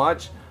too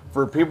much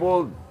for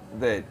people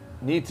that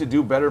need to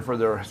do better for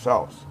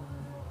themselves.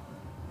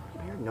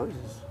 I hear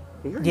noises.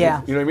 I hear Yeah.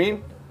 noises. You know what I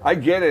mean? I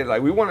get it.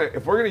 Like we want to,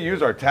 if we're gonna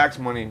use our tax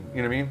money,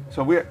 you know what I mean?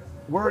 So we're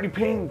already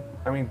paying.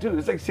 I mean, dude,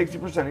 it's like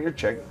 60% of your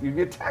check you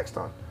get taxed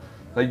on.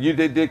 Like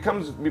it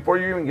comes before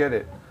you even get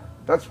it.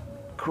 That's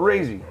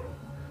crazy,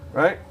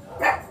 right?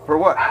 For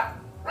what?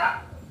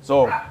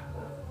 So,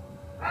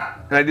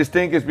 and I just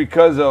think it's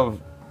because of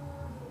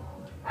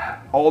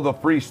all the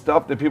free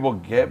stuff that people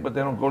get, but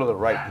they don't go to the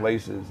right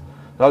places.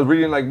 So I was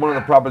reading like one of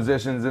the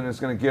propositions, and it's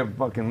going to give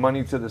fucking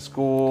money to the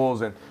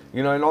schools, and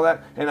you know, and all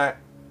that. And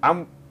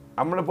I'm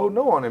going to vote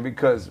no on it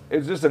because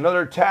it's just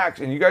another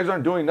tax, and you guys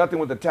aren't doing nothing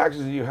with the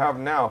taxes that you have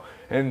now.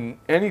 And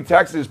any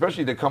taxes,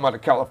 especially that come out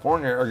of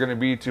California, are going to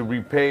be to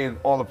repay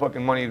all the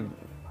fucking money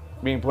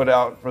being put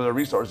out for the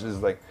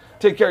resources. Like,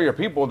 take care of your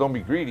people, don't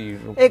be greedy.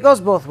 It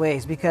goes both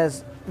ways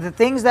because the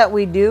things that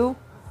we do,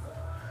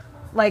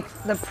 like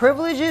the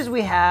privileges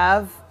we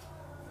have,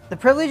 the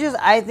privileges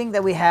I think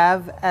that we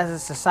have as a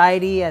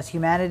society, as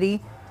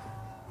humanity,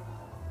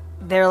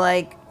 they're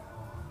like,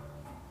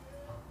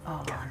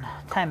 hold on,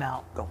 time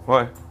out.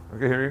 What? I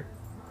can hear you.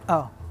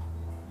 Oh.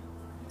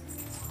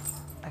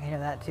 I can hear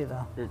that too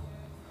though.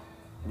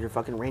 Your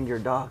fucking reindeer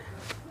dog.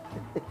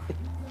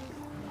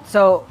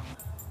 So,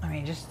 I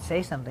mean, just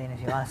say something if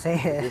you want to say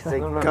it. Just say,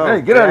 No, no. go.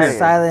 Hey, get out of here.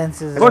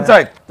 Silence is. Go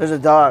inside. There's a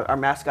dog. Our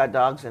mascot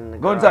dog's in the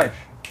Go garage. inside.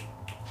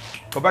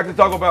 Go back to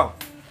Taco Bell.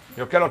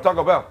 Yo quiero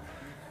Taco Bell.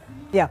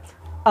 Yeah.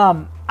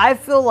 I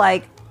feel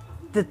like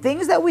the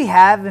things that we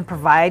have and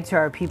provide to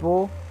our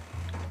people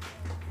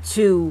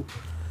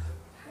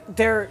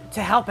they're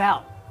to help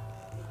out.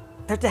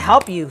 They're to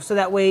help you so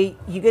that way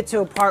you get to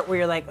a part where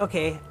you're like,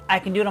 okay, I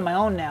can do it on my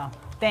own now.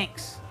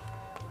 Thanks.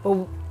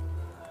 But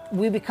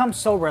we become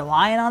so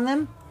reliant on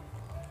them,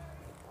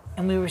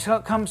 and we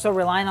become so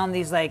reliant on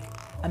these like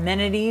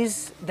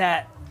amenities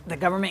that the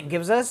government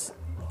gives us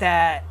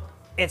that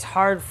it's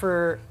hard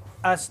for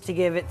us to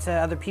give it to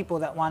other people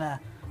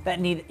that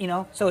need, you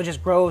know, so it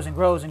just grows and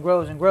grows and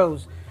grows and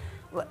grows.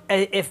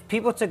 If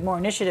people took more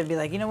initiative, be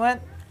like, you know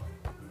what,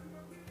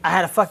 I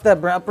had a fucked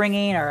up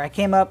upbringing, or I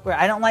came up, or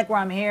I don't like where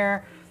I'm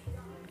here,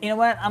 you know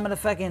what, I'm gonna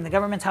fucking, the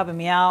government's helping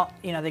me out,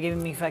 you know, they're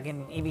giving me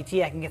fucking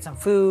EBT, I can get some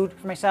food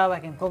for myself, I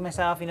can clothe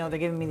myself, you know, they're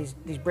giving me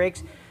these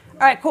breaks. All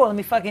right, cool, let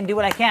me fucking do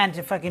what I can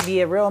to fucking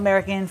be a real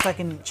American,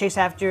 fucking chase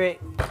after it,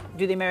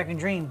 do the American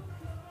dream.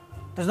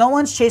 There's no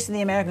one's chasing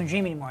the American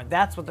dream anymore.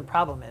 That's what the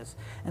problem is.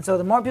 And so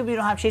the more people you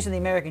don't have chasing the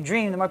American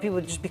dream, the more people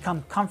just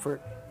become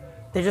comfort.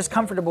 They're just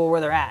comfortable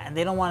where they're at, and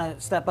they don't want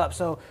to step up.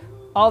 So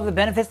all the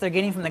benefits they're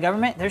getting from the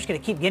government, they're just going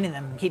to keep getting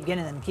them, keep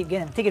getting them, keep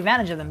getting them. Take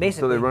advantage of them,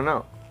 basically. So they run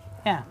out.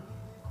 Yeah.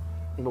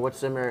 But what's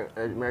the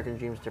American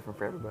dream is different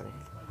for everybody.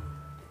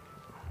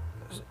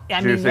 I So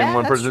you're mean, saying yeah,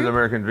 one that's person's true.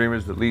 American dream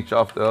is to leech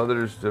off the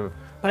others to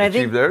But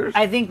achieve theirs?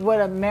 I think what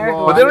America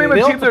Well, But they don't even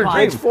built achieve their upon-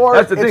 dream. It's for-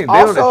 That's the it's thing. They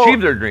also- don't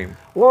achieve their dream.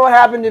 What would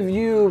happen if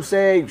you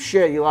say,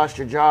 shit, you lost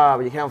your job,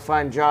 or you can't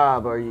find a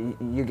job, or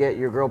you get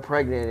your girl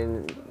pregnant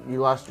and you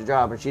lost your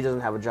job, and she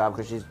doesn't have a job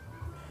because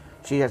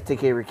she has to take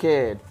care of your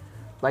kid.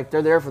 Like,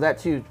 they're there for that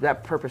too,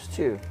 that purpose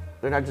too.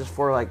 They're not just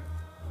for like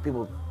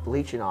people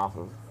leeching off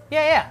of.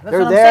 Yeah, that's They're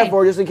what I'm there saying.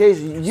 for just in case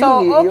you need, you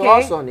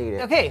also need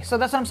it. Okay, so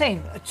that's what I'm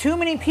saying. Too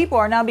many people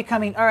are now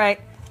becoming, all right,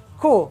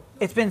 cool,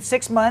 it's been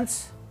 6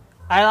 months.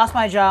 I lost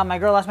my job. My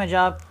girl lost my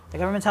job. The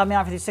government's helped me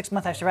out for these 6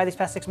 months. I've survived these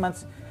past 6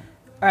 months.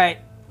 All right,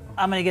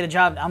 I'm going to get a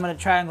job. I'm going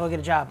to try and go get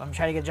a job. I'm going to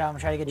try to get a job. I'm going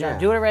to try to get a job. Yeah.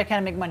 Do whatever I can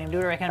to make money. Do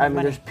whatever I can to I make mean,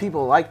 money. there's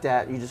people like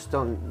that. You just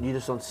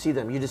don't see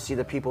them. You just see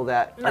the people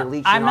that are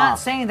leeching I'm not off.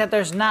 saying that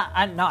there's not.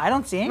 No, I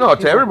don't see any No, to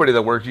people. everybody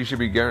that works, you should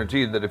be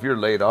guaranteed that if you're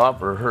laid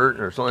off or hurt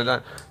or something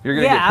like that, you're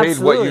gonna Yeah, get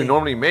paid what you absolutely.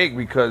 normally make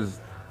because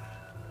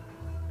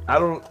I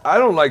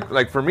don't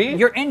like for me.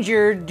 You're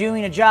injured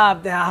doing a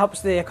job that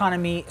helps the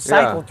economy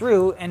cycle Yeah.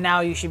 through, and now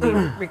you should be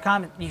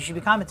you should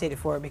be compensated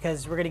for it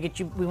because we're gonna get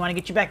you. We want to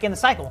get you back in the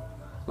cycle.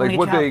 We wanna like get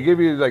what you they out. give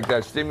you like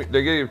that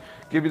they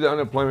give you the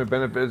unemployment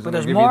benefits and they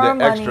there's give you more the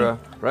money. extra,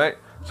 right?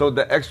 So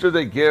the extra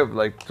they give,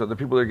 like, so the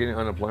people that are getting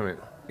unemployment,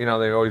 you know,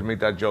 they always make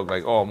that joke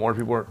like, oh, more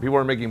people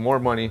are making more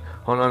money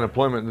on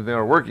unemployment than they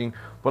are working,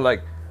 but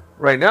like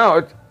right now,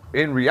 it's,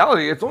 in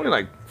reality, it's only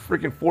like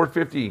freaking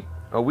 $450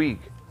 a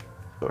week,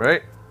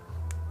 right?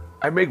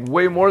 I make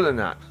way more than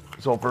that.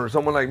 So for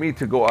someone like me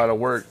to go out of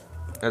work,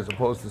 as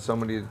opposed to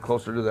somebody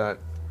closer to that,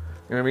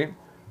 you know what I mean?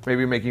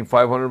 Maybe making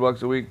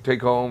 $500 a week,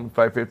 take home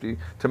 $550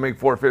 to make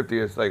 $450.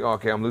 It's like,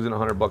 okay, I'm losing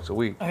 $100 a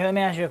week. Okay, let me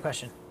ask you a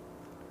question.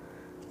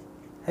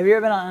 Have you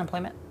ever been on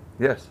unemployment?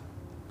 Yes.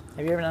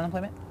 Have you ever been on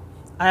unemployment?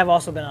 I have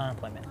also been on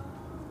unemployment.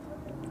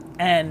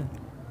 And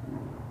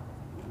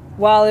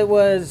while it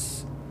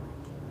was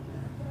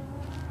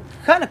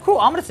kind of cool,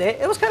 I'm going to say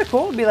it was kind of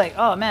cool to be like,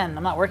 oh man,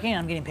 I'm not working,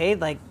 I'm getting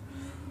paid. Like,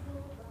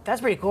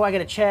 that's pretty cool. I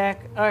get a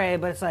check. All right,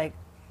 but it's like,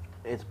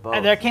 It's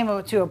both. there came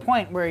to a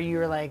point where you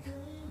were like,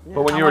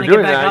 But when I you were wanna get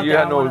doing back that, out you there.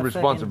 had I no wanna fucking-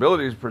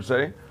 responsibilities per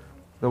se,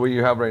 the way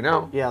you have right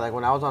now. Yeah, like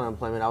when I was on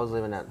unemployment, I was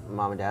living at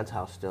mom and dad's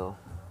house still,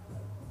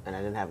 and I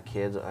didn't have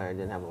kids or I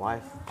didn't have a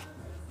wife.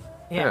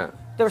 Yeah. The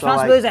So, like-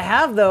 responsibilities I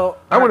have, though,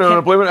 I went on can-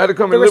 unemployment. I had to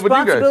come the and live with you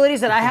guys.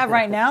 responsibilities that I have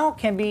right now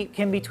can be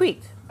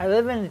tweaked. I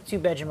live in a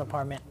 2-bedroom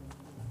apartment.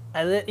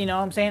 You know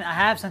what I'm saying? I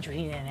have central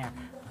heating in there.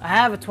 I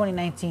have a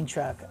 2019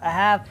 truck.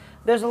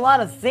 There's a lot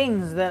of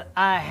things that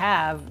I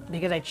have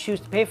because I choose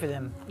to pay for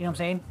them. You know what I'm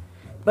saying?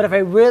 But if I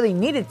really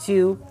needed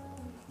to,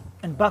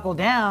 and buckle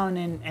down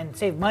and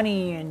save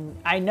money, and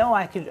I know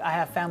I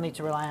have family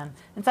to rely on,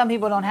 and some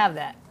people don't have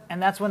that,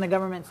 and that's when the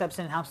government steps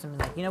in and helps them.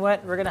 Like, you know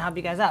what? We're gonna help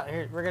you guys out.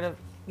 We're gonna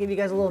give you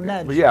guys a little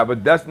nudge. But yeah,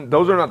 but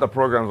those are not the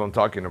programs I'm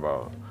talking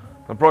about.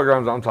 The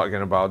programs I'm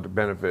talking about to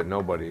benefit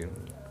nobody. You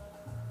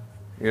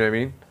know what I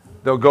mean?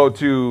 They'll go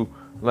to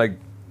like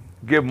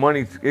give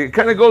money. It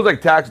kind of goes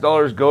like tax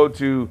dollars go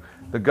to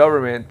the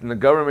government, and the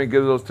government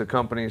gives those to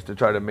companies to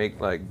try to make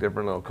like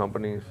different little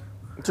companies.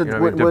 So You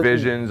know what I mean?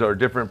 Divisions or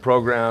different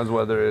programs,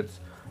 whether it's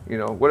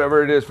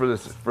whatever it is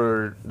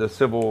for the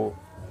civil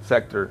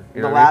sector.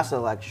 You know The what I mean? last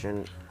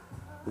election,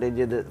 they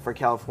did it for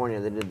California.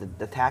 They did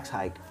the tax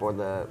hike for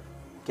the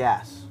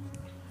gas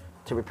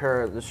to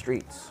repair the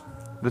streets.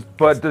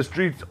 But the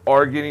streets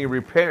are getting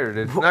repaired.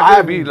 It's not I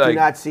gonna be do like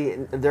not see.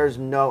 There's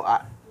no.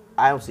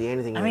 I don't see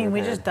anything. I getting mean, we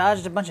repaired. just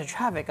dodged a bunch of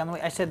traffic on the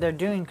way. I said they're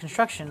doing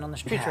construction on the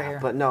streets right here.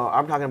 But no,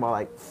 I'm talking about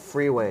like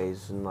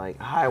freeways and like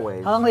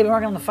highways. How long have they been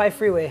working on the 5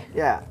 freeway?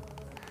 Yeah.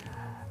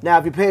 Now,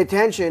 if you pay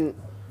attention,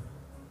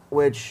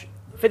 which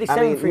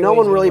 57 I mean, freeways no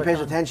one we really worked pays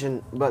on.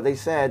 attention, but they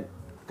said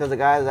because the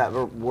guys that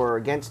were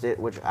against it,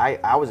 which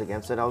I was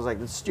against it, I was like,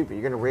 "This is stupid.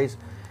 You're gonna raise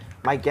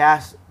my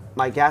gas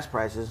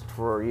prices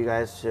for you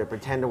guys to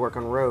pretend to work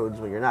on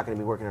roads when you're not gonna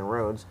be working on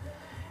roads."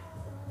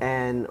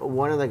 And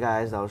one of the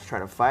guys that was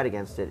trying to fight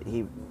against it,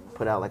 he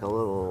put out like a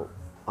little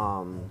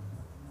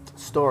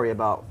story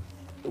about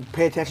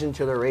pay attention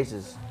to their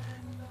raises.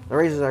 The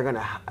raises are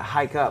gonna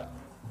hike up.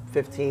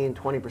 15,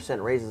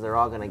 20% raises they're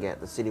all going to get,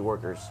 the city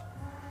workers,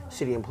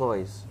 city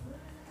employees.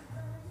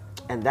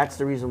 And that's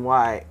the reason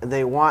why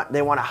they want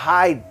to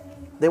hide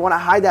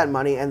that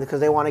money, and because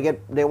they want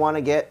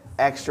to get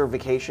extra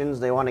vacations,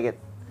 they want to get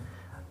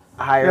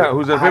higher. yeah,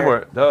 who's gonna pay for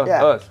it?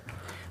 Us.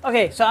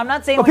 Okay, so I'm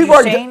not saying But what people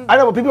you're are saying. I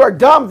know, but people are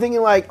dumb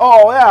thinking like,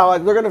 oh yeah,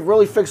 like they're going to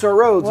really fix our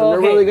roads Well,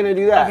 and they're really going to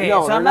do that. Okay,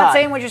 No, so they're I'm not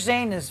saying what you're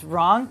saying is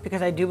wrong,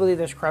 because I do believe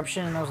there's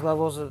corruption in those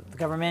levels of the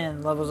government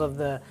and levels of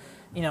the,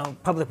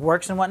 public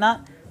works and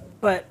whatnot.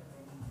 But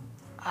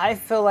I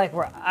feel like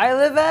where I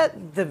live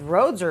at, the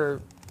roads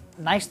are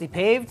nicely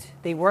paved.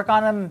 They work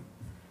on them.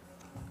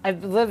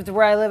 I've lived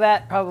where I live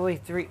at probably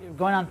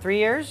going on 3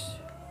 years,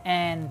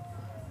 and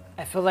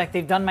I feel like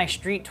they've done my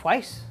street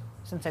twice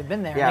since I've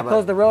been there. Yeah, They but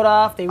close the road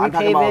off, they I'm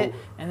talking repave about it,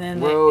 and then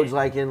roads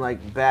like in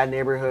like bad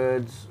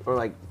neighborhoods or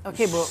like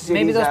okay, but cities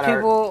maybe those that are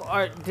people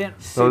are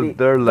didn't. So city-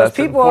 they're Those less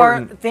people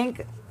important.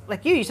 think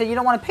like you. You said you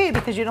don't want to pay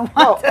because you don't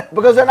No, want to.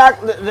 because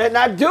they're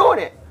not doing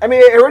it. I mean,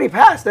 it already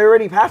passed. They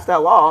already passed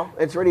that law.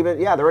 It's already been.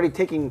 Yeah, they're already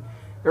taking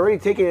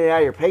it out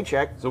of your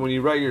paycheck. So when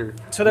you write your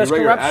So there's you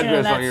write your corruption in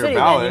address that on your city.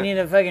 Then ballot, you need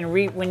to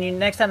fucking when you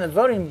next time the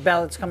voting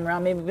ballots come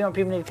around, maybe more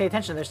people need to pay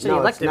attention to their city No,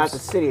 electives. it's not the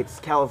city. It's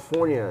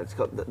California. It's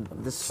called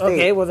the state.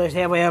 Okay, well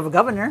we have a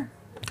governor.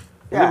 I think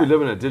Yeah. we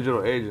live in a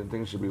digital age, and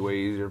things should be way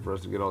easier for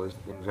us to get all these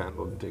things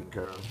handled and taken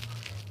care of.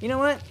 You know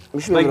what?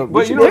 We should Like, be able to, but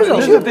we should you be know able to- what, we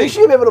this should- is the we thing.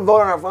 should be able to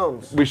vote on our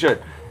phones. We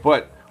should,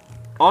 but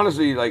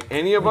honestly, like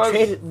any of us,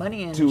 traded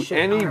money and to shit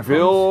on any our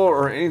bill phones.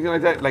 or anything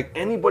like that, like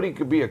anybody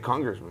could be a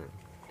congressman.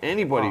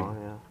 Anybody. Oh,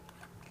 yeah.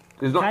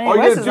 There's not, Kanye all you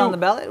West gotta is do, on the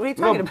ballot. What are you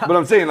talking about? But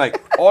I'm saying,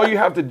 like, all you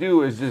have to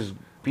do is just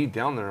be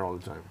down there all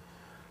the time.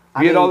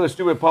 Be at all the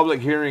stupid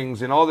public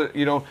hearings and all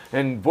the,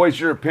 and voice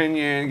your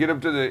opinion. Get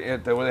up to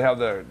where they have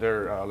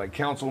their like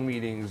council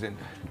meetings and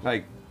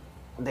like.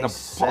 They The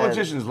said-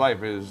 politician's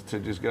life is to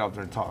just get out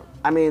there and talk.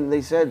 I mean,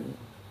 they said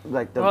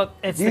like Well,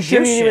 it's you the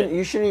shouldn't good even shit.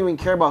 you shouldn't even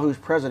care about who's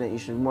president. You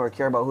should more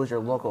care about who's your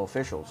local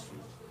officials.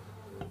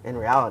 In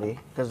reality,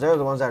 because they're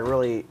the ones that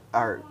really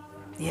are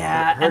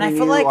Yeah, hurting and I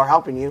feel you like or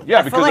helping you. Yeah,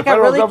 I feel because like the I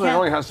federal really government can't-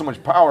 only has so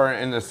much power,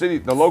 and the city,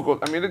 the local.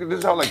 I mean, look, this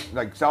is how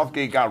like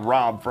Southgate got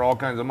robbed for all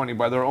kinds of money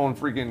by their own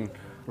freaking.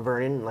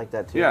 Vernon like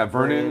that too. Yeah,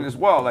 Vernon as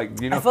well. Like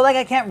I feel like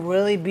I can't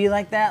really be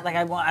like that. Like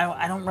I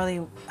don't really.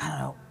 I don't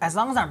know. As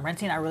long as I'm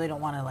renting, I really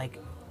don't want to like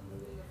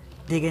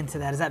dig into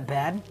that. Is that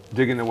bad?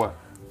 dig into what?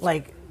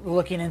 Like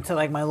looking into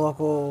like my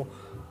local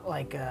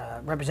like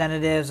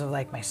representatives of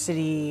like my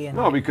city and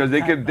No, like, because they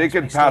kind could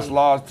of my pass state.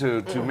 laws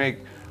to make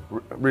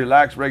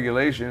relaxed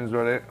regulations,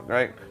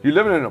 right? You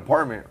live in an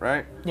apartment,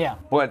 right? Yeah.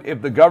 But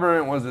if the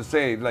government was to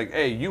say, like,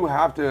 hey, you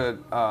have to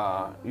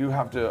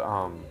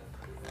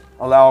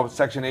allow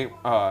Section 8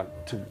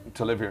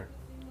 to live here,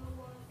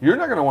 you're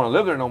not gonna want to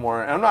live there no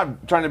more. And I'm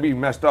not trying to be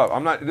messed up.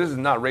 This is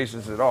not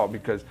racist at all,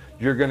 because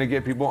you're gonna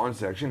get people on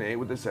Section 8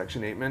 with the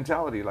Section 8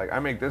 mentality. Like, I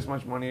make this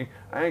much money,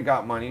 I ain't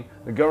got money.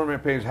 The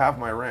government pays half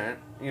my rent.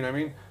 You know what I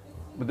mean?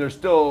 But there's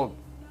still,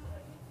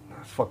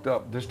 it's fucked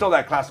up. There's still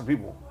that class of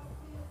people.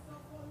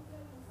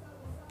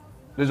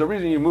 There's a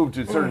reason you move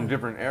to certain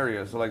different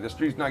areas. So like the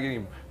street's not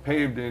getting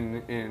paved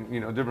in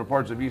different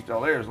parts of East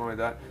LA or something like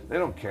that. They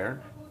don't care.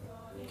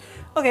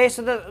 Okay,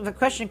 so the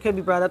question could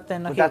be brought up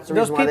then. Okay, that's the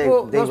those reason why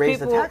people, they those raise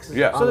the people, taxes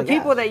Yeah. on So the gas.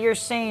 people that you're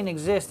saying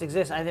exist.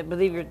 I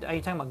believe are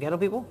you talking about ghetto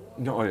people?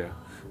 No, yeah.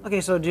 Okay,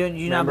 so do you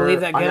not Remember, believe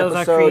that on ghettos are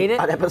episode- created?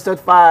 On episode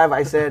 5,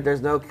 I said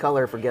there's no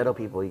color for ghetto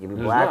people. You can be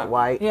There's black, not.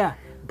 white, Yeah.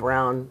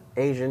 brown,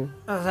 Asian.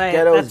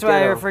 Ghetto is that's why I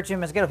ghetto. refer to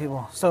them as ghetto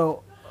people.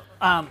 So,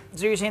 so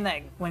you're saying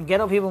that when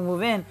ghetto people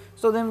move in,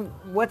 so then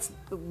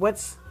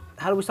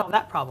how do we solve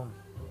that problem?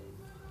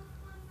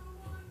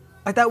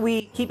 I thought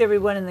we keep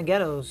everyone in the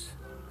ghettos,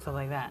 stuff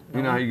like that.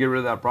 You know how you get rid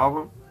of that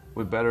problem?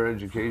 With better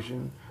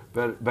education,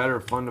 better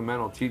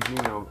fundamental teaching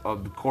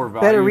of the core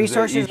values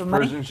resources that each of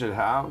money? person should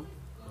have.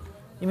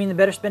 You mean the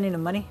better spending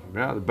of money?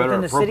 Yeah, the better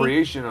Within the city?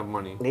 appropriation of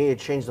money. They need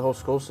to change the whole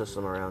school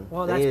system around.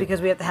 Well, They that's need- because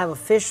we have to have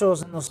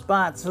officials in those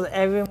spots, so that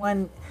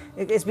everyone.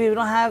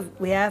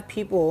 We have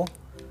people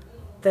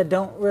that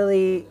don't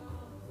really,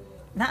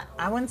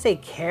 I wouldn't say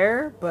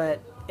care, but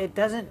it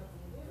doesn't.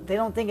 They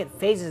don't think it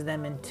phases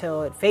them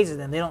until it phases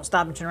them. They don't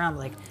stop and turn around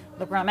like,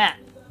 look where I'm at.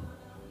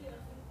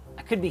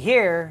 I could be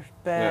here,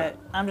 but Yeah.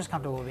 I'm just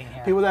comfortable being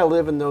here. people that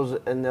live in those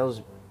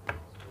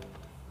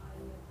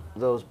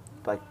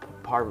like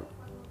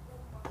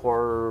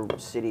poor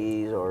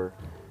cities, or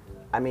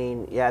I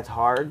mean, yeah, it's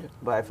hard,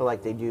 but I feel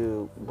like they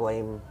do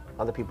blame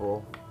other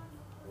people.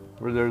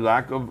 For their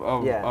lack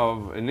of Yeah.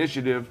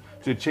 initiative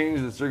to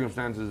change the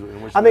circumstances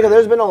in which I mean, they're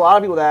there's been a lot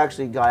of people that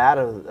actually got out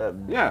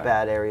of Yeah.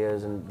 bad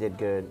areas and did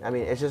good. I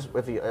mean, it's just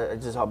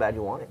it's just how bad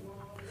you want it.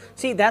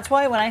 See, that's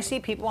why when I see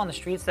people on the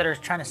streets that are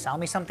trying to sell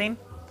me something,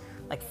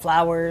 like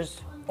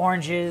flowers,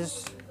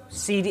 oranges,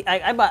 CD,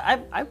 I bought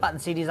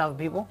CDs off of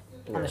people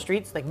on the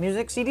streets, like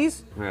music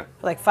CDs, Yeah.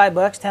 for like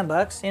 $5,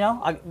 $10. You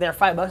know, they're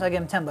 $5. I give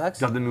them $10.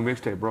 Got the new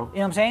mixtape, bro. You know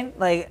what I'm saying?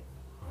 Like,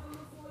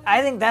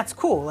 I think that's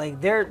cool.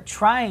 Like, they're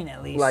trying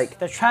at least. Like-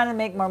 they're trying to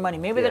make more money.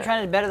 Maybe they're Yeah.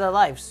 trying to better their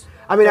lives.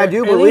 I mean, I Or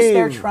do at believe least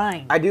they're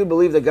trying. I do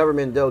believe the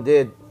government though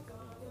did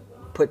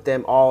put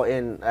them all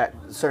in at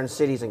certain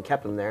cities and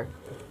kept them there.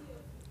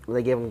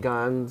 They gave them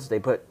guns. They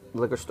put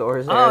liquor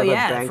stores there. Oh put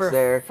yeah, banks for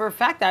there. a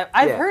fact, I've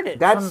Yeah, heard it.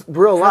 That's from,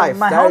 real from life.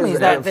 My That homies is,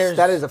 that there's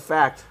that is a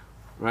fact.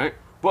 Right?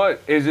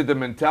 But is it the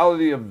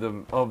mentality of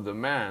the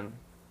man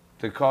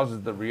that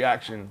causes the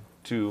reaction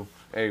to,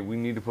 hey, we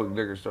need to put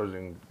liquor stores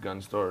and gun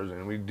stores,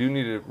 and we do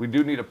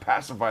need to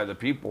pacify the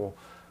people.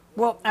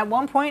 Well, at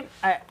one point,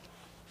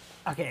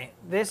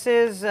 this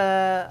is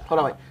Hold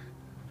on, wait.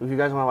 If you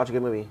guys want to watch a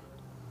good movie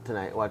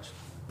tonight, watch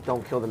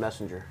Don't Kill the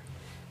Messenger.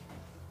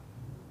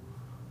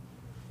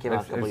 Came out a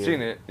I've couple years.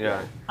 seen it,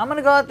 yeah. I'm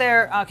gonna go out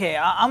there. Okay,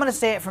 I'm gonna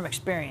say it from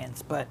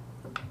experience, but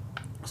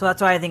so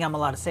that's why I think I'm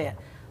allowed to say it.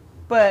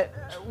 But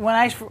when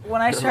I You're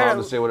allowed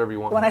started to say whatever you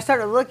want. when I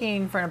started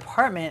looking for an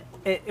apartment,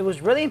 it was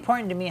really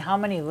important to me how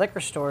many liquor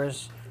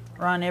stores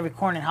were on every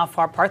corner and how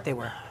far apart they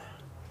were.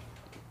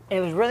 It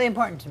was really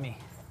important to me,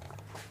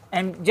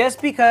 and just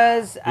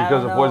because I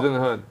Because don't of Boys in know,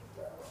 the Hood.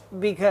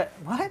 because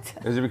what?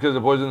 Is it because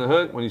of Boys in the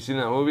Hood? When you seen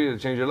that movie, it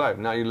changed your life.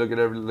 Now you look at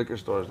every liquor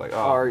store, it's like,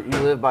 oh, Or you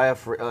live by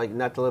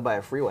not to live by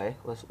a freeway.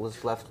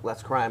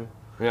 Less crime.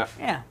 yeah.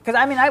 Yeah, because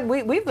I mean,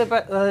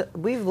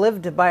 we've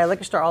lived by a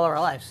liquor store all of our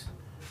lives.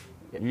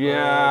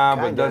 Yeah,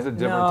 but kinda. that's a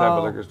different type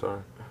of No. liquor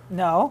store.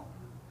 No,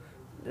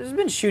 there's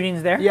been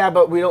shootings there. Yeah,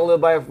 but we don't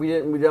live by. We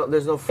don't.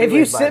 There's no. If you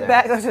freeways by sit there.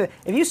 back, listen,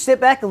 if you sit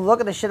back and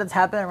look at the shit that's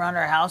happening around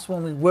our house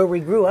where we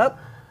grew up,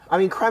 I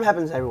mean, crime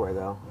happens everywhere,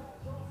 though.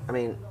 I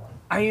mean,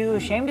 are you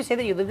ashamed to say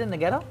that you lived in the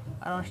ghetto?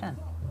 I don't understand.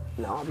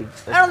 no. I mean,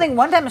 I don't think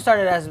one time it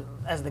started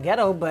as the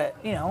ghetto, but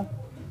you know,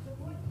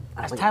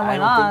 as time I went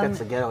don't on, think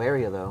that's a ghetto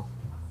area, though.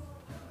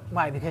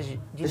 why? Because do you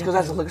Just think because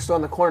that's a liquor store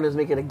on the corner doesn't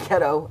make it a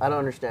ghetto. I don't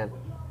understand.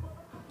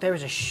 there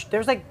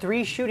was like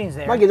 3 shootings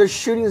there. Mikey, there's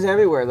shootings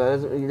everywhere, though.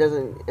 It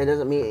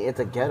doesn't mean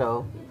it's a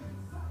ghetto.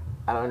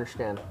 I don't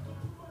understand.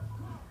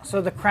 So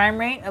the crime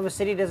rate of a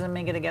city doesn't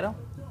make it a ghetto.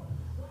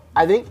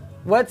 I think.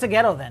 What's a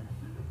ghetto then?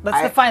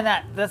 Let's define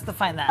that. Let's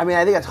define that. I mean,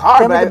 I think that's hard.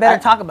 Tell me but to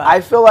better talk about I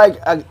it. feel like.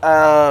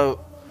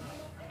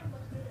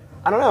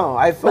 I don't know.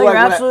 I feel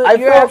well, like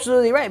you're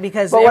absolutely right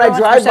because But when I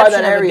everyone's drive by perception that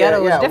of a area, ghetto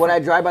is yeah, when different. I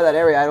drive by that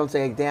area, I don't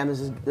say, "Damn,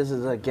 this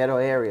is a ghetto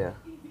area."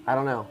 I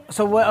don't know.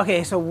 So what?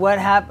 Okay, so what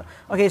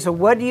So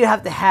what do you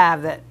have to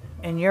have that,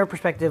 in your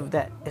perspective,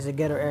 that is a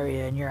ghetto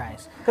area in your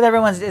eyes? Because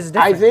everyone's is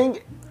different. I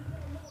think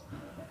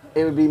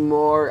it would be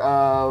more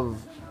of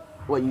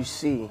what you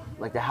see,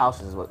 like the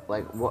houses.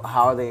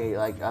 How are they?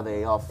 Like, are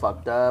they all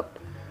fucked up?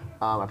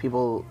 Are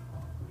people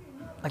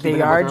like the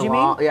keeping up with yard, their you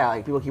lawn? mean? Yeah,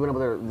 like people keeping up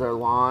with their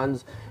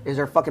lawns. Is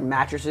there fucking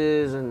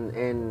mattresses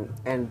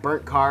and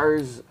burnt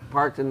cars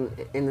parked in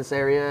this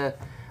area?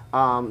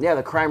 Yeah,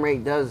 the crime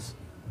rate does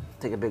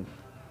take a big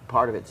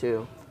part of it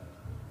too.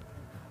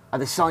 Are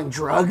they selling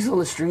drugs on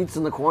the streets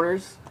in the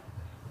corners?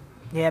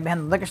 Yeah,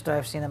 behind the liquor store,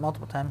 I've seen that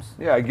multiple times.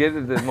 Yeah, I get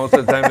it that most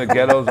of the time the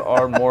ghettos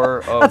are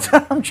more of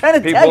I'm trying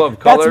to people tell you, of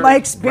color. that's my brown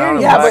experience.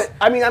 and Yeah, black.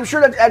 but I mean, I'm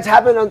sure that's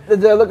happened on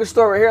the liquor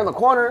store right here on the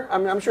corner. I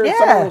mean, I'm sure Yeah.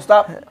 someone will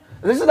stop.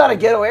 This is not a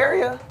ghetto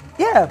area.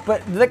 Yeah,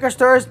 but liquor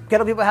stores,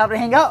 ghetto people have to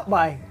hang out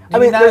by. Do I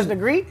mean, you not there's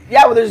agree?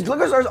 Yeah, well, there's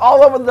liquor stores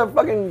all over the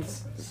fucking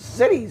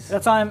cities.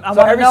 That's why I So want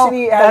to every know.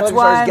 city has That's liquor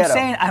why stores I'm ghetto.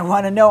 saying I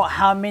want to know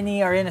how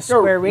many are in a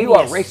square radius. You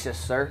are racist,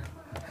 sir.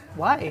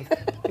 Why?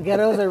 The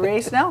ghetto's a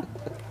race now?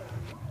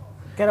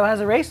 Ghetto has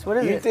a race? What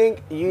is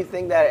it? You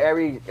think that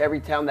every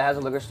town that has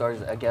a liquor store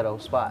is a ghetto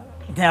spot?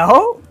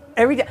 No.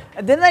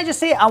 Didn't I just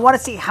say I want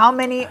to see how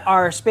many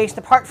are spaced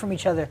apart from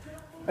each other?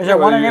 Is there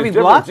one in every it's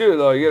different block? too,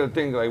 though. You gotta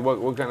think like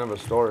what kind of a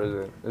store is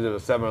it? Is it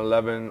a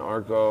 7-Eleven,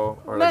 Arco,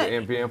 or like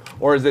an AMPM,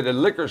 or is it a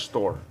liquor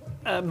store?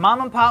 A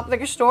mom and pop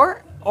liquor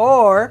store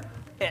or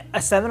a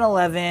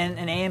 7-Eleven,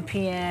 an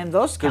AMPM,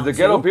 those Because count the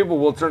ghetto too. people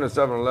will turn a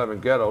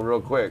 7-Eleven ghetto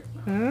real quick,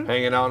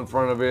 hanging out in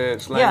front of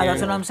it, slanging. Yeah,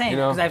 that's what I'm saying, you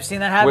know, 'cause I've seen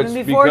that happen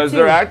which, before, Because too.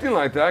 they're acting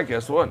like that.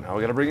 Guess what? Now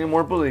we gotta bring in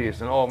more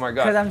police, and oh my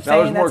god, 'Cause I'm now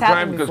saying there's more that's crime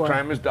happened because before.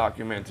 crime is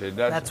documented.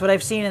 That's what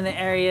I've seen in the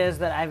areas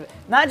that I've,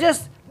 not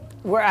just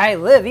where I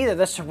live either,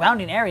 the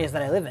surrounding areas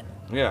that I live in.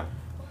 yeah.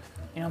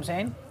 You know what I'm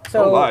saying?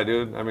 Don't lie,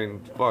 dude. I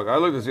mean, fuck. I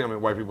look to see how many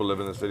white people live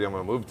in the city I'm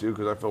gonna move to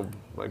because I feel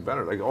like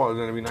better. Like, oh, there's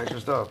gonna be nicer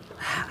stuff.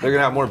 They're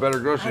gonna have more better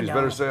groceries, I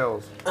better don't.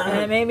 sales.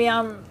 And maybe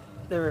I'm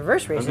the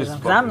reverse racism because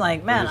I'm fucking- like,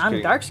 I'm man, just I'm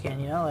kidding. dark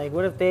skinned, you know? Like,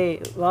 what if the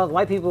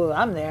white people,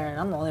 I'm there and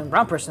I'm the only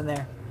brown person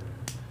there?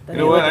 Then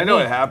You know they what? look I at know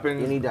me. it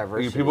happens. You need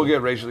diversity. People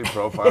get racially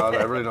profiled.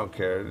 I really don't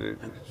care. It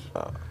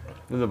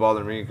doesn't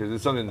bother me because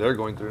it's something they're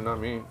going through, not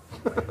me.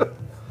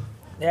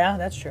 Yeah,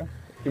 that's true.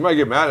 You might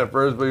get mad at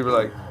first, but you're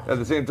like, at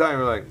the same time,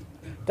 you're like,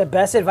 The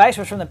best advice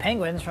was from the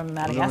penguins from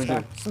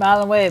Madagascar.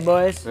 Smile and wave,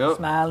 boys. Yep.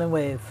 Smile and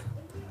wave.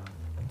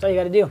 That's all you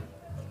got to do.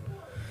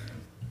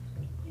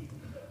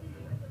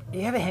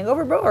 You have a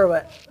hangover, bro, or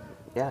what?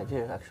 Yeah, I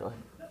do actually.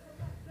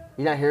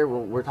 You're not here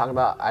when we're talking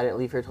about. I didn't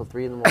leave here till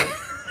 3 in the morning.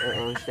 I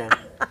don't understand.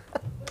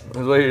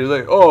 it's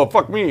like, oh,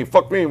 fuck me.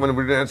 When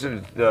we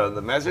answered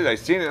the message, I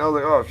seen it. I was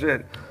like, oh,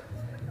 shit.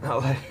 I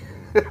was like,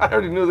 I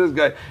already knew this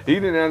guy. He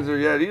didn't answer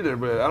yet either,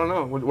 but I don't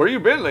know. Where you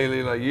been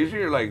lately? Like,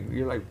 usually you're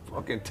like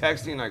fucking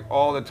texting like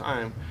all the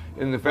time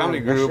in the family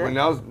This group, shit? and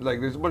now like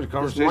there's a bunch of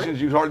morning?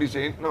 conversations you hardly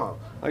say. No,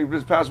 like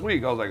this past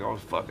week, I was like, oh,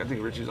 fuck, I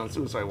think Richie's on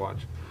suicide watch.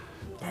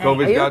 Hey,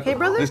 are you okay,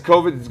 brother? This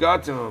COVID's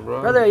got to him,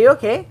 bro. Brother, are you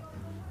okay?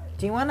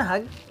 Do you want a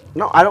hug?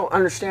 No, I don't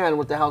understand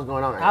what the hell's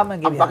going on right I'm now.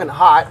 gonna give I'm you a fucking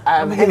hug. hot. I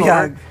have I'm gonna give you a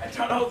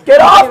hangover. hug.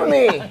 Get off of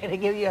me! I'm gonna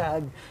give you a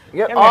hug.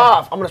 Get Come here.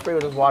 off! I'm gonna spray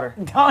with this water.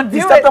 Don't do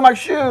You it. stepped on my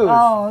shoes.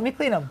 Oh, let me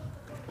clean them.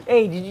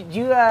 Hey, did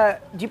you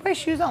buy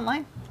shoes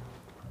online?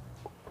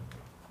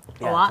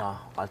 Yeah, a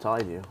lot? That's all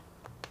I do.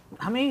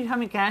 How many?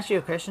 Can I ask you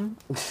a question?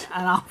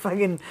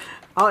 And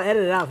I'll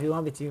edit it out if you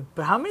want me to.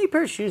 But how many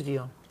pairs of shoes do you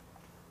own?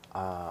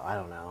 I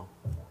don't know.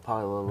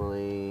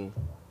 Probably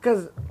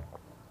Because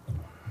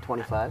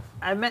 25.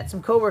 I met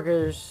some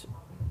coworkers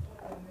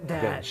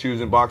Yeah, that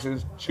shoes in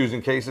boxes, shoes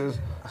in cases,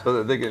 so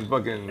that they can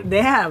fucking.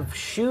 they have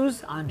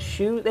shoes on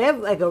shoes. They have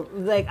like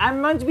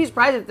I'm going to be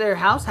surprised if their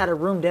house had a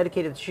room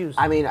dedicated to shoes.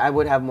 I mean, I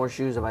would have more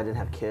shoes if I didn't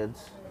have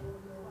kids.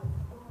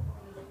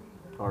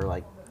 Or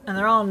like, And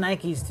they're all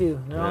Nikes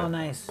too. They're Yeah. all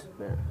nice.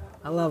 yeah.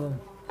 I love them.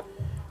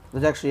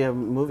 There's actually a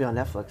movie on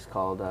Netflix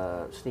called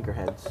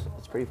Sneakerheads.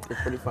 It's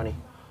pretty funny.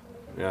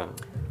 Yeah.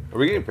 Are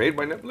we getting paid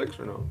by Netflix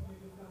or no?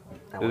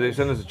 Did they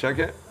send us a check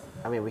yet?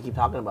 I mean, we keep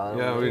talking about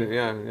it.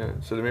 Yeah, yeah.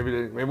 So then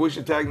maybe we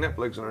should tag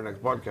Netflix on our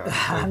next podcast.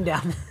 I'm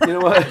down. You know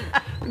what?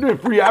 We're doing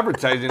free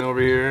advertising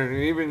over here, and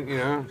even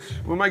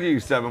we might give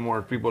you 7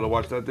 more people to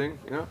watch that thing.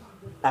 You know?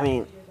 I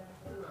mean,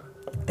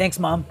 Thanks,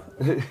 Mom.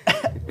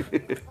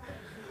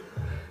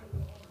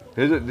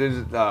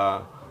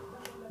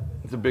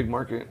 It's a big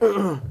market.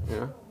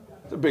 Yeah,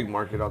 it's a big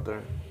market out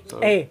there. So,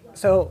 Hey,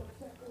 so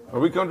are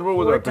we comfortable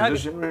with we're our talking-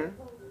 position right here?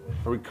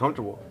 Are we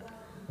comfortable?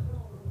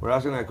 We're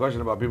asking that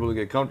question about people who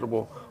get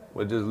comfortable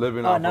with just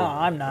living. Oh, off no,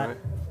 of, I'm not. right?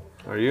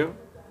 Are you?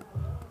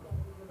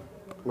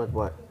 with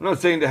what? I'm not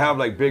saying to have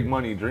like big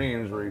money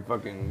dreams where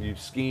you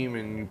scheme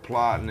and you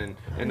plot and then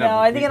end no, up.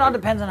 I think it all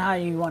depends on how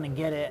you want to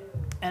get it,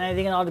 and I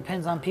think it all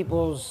depends on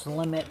people's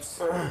limits.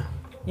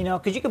 You know,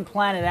 because you can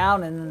plan it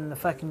out and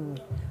then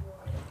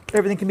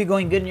everything can be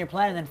going good in your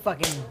plan, and then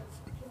fucking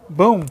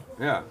boom,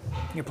 Yeah.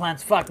 your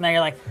plan's fucked. Now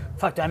you're like,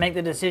 fuck, do I make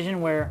the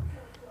decision where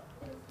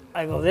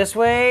I go this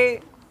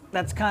way?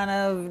 That's kind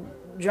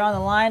of drawing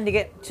the line to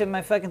get to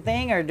my fucking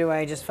thing, or do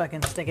I just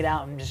fucking stick it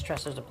out and just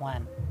trust there's a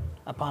plan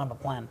upon a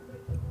plan?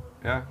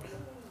 Yeah.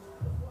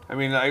 I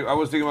mean, I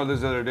was thinking about this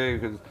the other day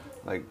because,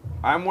 like,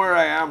 I'm where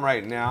I am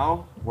right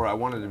now, where I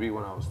wanted to be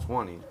when I was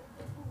 20.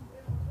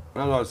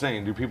 That's what I was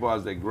saying. Do people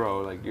as they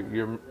grow, like, you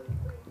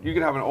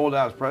can have an old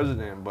ass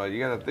president, but you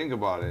got to think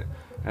about it.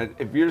 And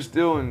if you're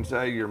still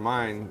inside your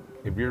mind,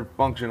 if you're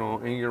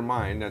functional in your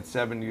mind at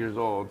 70 years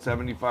old,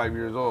 75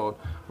 years old,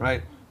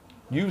 right?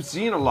 You've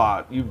seen a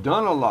lot. You've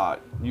done a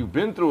lot. You've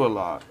been through a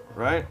lot,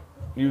 right?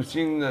 You've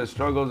seen the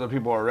struggles of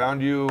people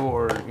around you,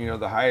 or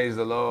the highs,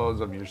 the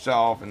lows of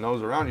yourself and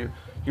those around you.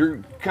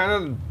 You're kind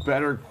of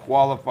better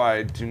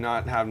qualified to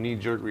not have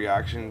knee-jerk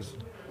reactions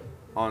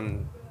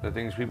on the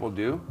things people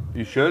do.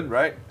 You should,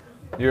 right?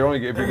 If you're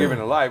given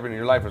a life and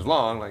your life is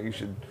long, like you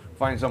should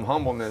find some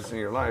humbleness in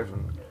your life.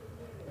 And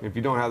if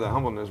you don't have that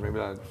humbleness, maybe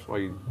that's why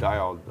you die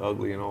all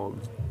ugly and old.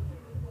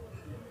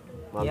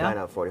 Well, I'm Yeah. dying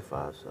at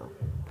 45, so.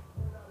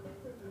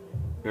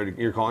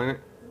 You're calling it?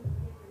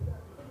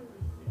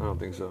 I don't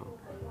think so.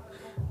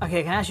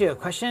 Okay, can I ask you a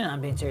question?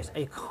 I'm being serious. Are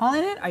you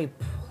calling it? Or are you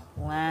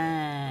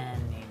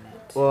planning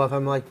it? Well, if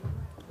I'm like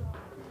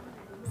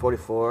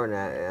 44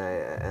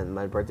 and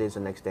my birthday's the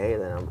next day,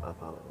 then I'm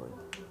probably.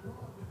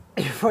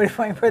 Your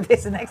 44 your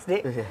birthday's the next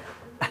day? Yeah.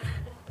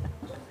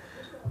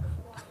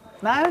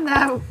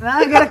 Now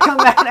I gotta come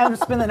back and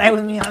spend the night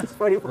with me on this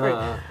 44. No,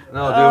 dude,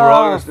 we're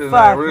all gonna stay the night.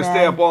 fuck, We're gonna stay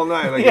man. up all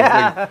night. Like,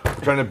 Yeah. it's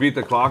like trying to beat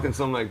the clock in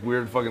some like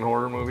weird fucking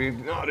horror movie.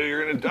 No, dude,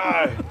 you're gonna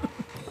die.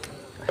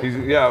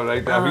 Yeah,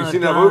 like have you Oh,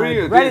 seen that God. movie?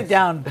 Write it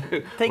down.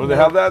 Take Well, they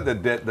note. have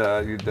that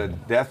the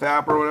death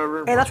app or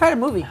whatever. Hey, let's write a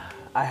movie.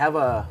 I have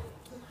Let's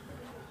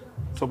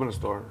open a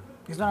store.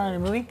 It's not on a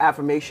movie?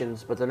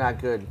 affirmations, but they're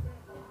not good.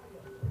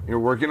 You're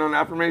working on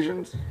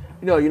affirmations?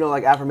 You know,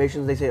 like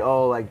affirmations. They say,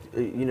 oh, like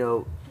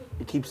you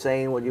keep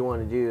saying what you want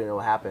to do and it'll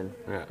happen.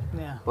 Yeah.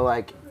 Yeah. But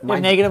like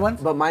negative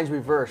ones? But mine's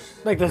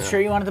reversed. Like the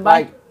shirt you wanted to buy?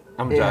 Like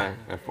I'm Yeah. dying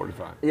at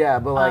 45. yeah,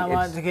 but I like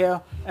want to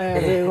kill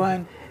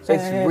everyone.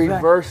 It's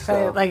reverse,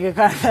 though. Like you're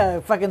kind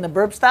of fucking the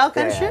burp style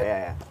kind of shit?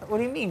 yeah. What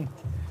do you mean?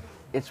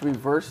 It's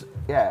reverse.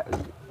 Yeah,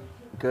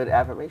 good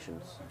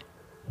affirmations.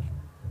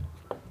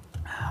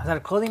 Is that a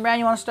clothing brand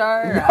you want to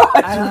start? Or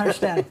I don't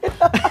understand.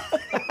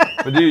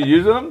 But do you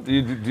use them? Do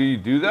you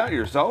do that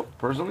yourself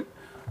personally?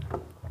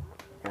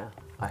 Yeah,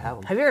 I have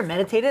them. Have you ever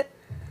meditated?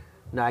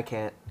 No, I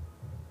can't.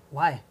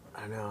 Why?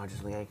 I don't know. I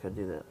just think I could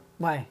do that.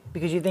 Why?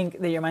 Because you think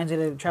that your mind's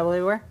gonna travel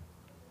everywhere?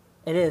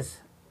 It is.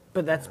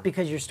 But that's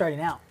because you're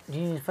starting out.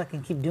 You need to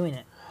fucking keep doing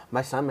it.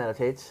 My son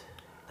meditates.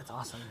 That's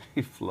awesome.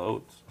 He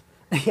floats.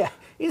 Yeah,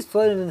 he just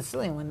floated in the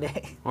ceiling one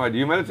day. Why, do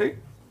you meditate?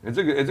 It's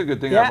a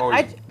good thing. Yeah, I've always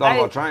I- thought I-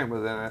 about trying,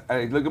 but then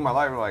I look at my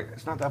life and I'm like,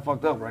 it's not that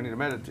fucked up where I need to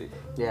meditate.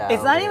 Yeah.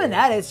 It's not even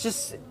that. It's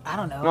just, I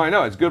don't know. No, I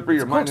know, it's good for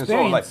your a cool mind and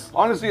soul. Like, experience.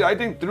 honestly, I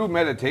think through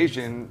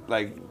meditation,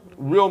 like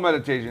real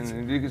meditation,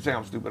 and you can say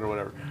I'm stupid or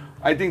whatever.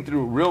 I think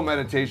through real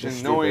meditation,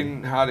 You're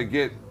knowing how to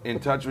get in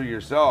touch with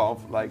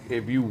yourself, like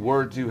if you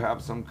were to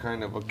have some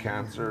kind of a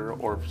cancer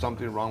or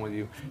something wrong with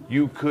you,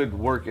 you could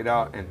work it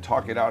out and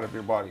talk it out of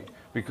your body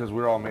because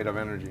we're all made of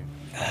energy.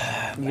 You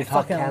can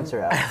talk fucking-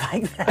 cancer out. I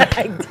like that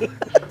idea.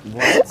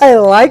 What? I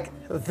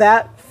like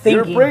that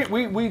Your thinking.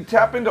 brain, we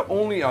tap into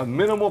only a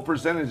minimal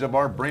percentage of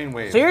our brain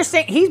waves. So you're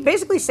saying, he's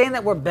basically saying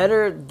that we're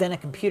better than a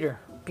computer.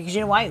 Because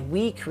you know why?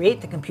 We create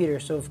the computer,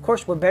 so of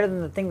course we're better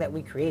than the thing that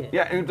we created.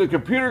 Yeah, and if the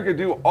computer could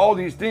do all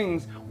these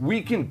things,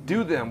 we can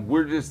do them.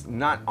 We're just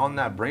not on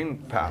that brain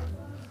path.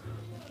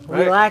 We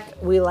Right? lack,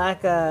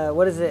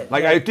 what is it?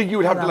 Like I think you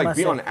would have to Hold on, like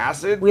be one on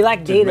acid. We lack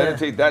to data.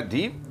 meditate that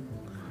deep.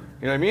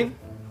 You know what I mean?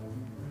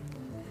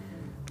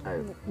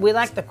 We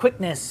lack the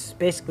quickness,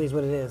 basically, is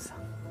what it is.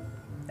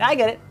 I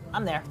get it.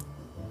 I'm there.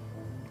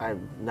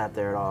 I'm not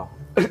there at all.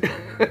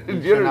 You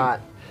You're not.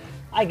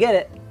 I get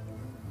it.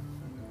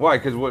 Why?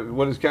 Because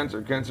what is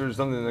cancer? Cancer is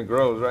something that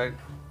grows, right?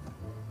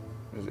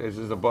 It's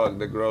just a bug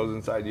that grows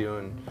inside you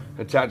and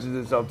attaches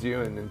itself to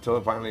you and until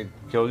it finally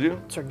kills you.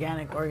 It's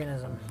organic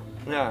organism.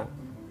 Yeah.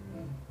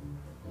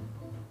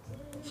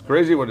 It's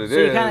crazy what it is. So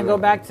you kind of go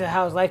back to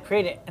how is life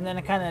created, and then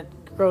it kind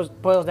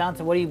of boils down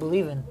to what do you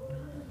believe in?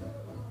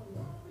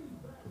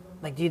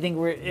 Like, do you think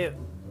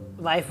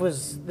life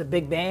was the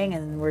Big Bang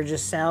and we're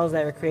just cells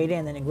that were created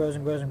and then it grows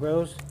and grows and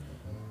grows?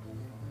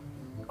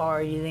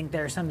 Or you think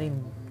there's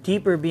something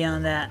deeper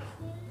beyond that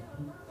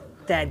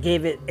that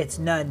gave it its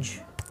nudge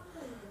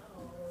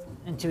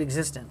into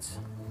existence?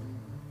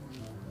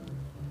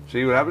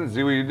 See what happens?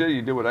 See what you did?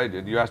 You did what I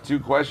did. You asked two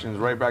questions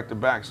right back to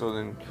back, so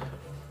then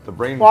the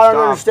brain Well, I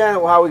don't stopped.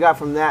 understand how we got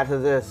from that to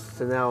this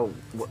to now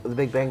the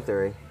Big Bang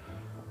Theory.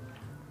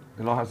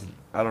 It all has.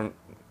 I don't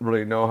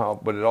really know how,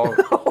 but it all.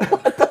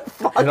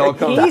 It all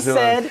comes He to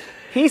said, us.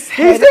 He's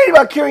thinking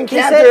about curing He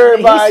said- cancer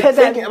he by said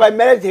that- by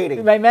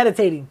meditating. by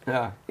meditating.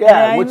 Yeah.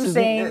 Yeah, And which I'm is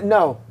saying-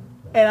 no.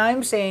 And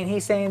I'm saying,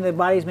 he's saying the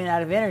body's made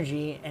out of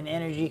energy, and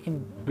energy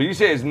can. But you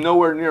say it's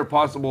nowhere near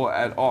possible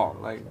at all.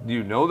 Like, do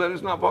you know that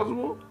it's not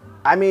possible?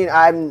 I mean,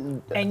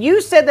 I'm. And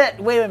you said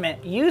that. Wait a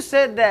minute. You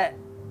said that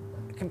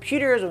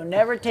computers will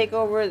never take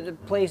over the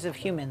place of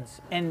humans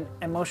in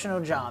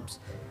emotional jobs.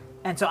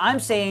 And so I'm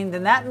saying,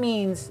 then that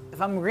means,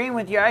 if I'm agreeing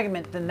with your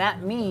argument, then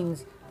that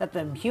means that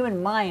the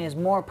human mind is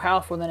more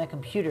powerful than a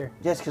computer.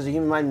 Yes, because the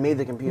human mind made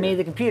the computer. Made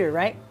the computer,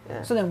 right?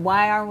 Yeah. So then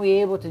why aren't we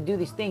able to do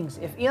these things?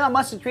 If Elon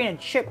Musk is creating a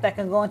chip that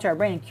can go into our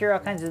brain and cure all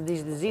kinds of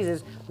these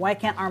diseases, why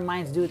can't our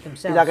minds do it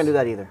themselves? He's not gonna do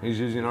that either. He's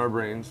using our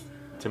brains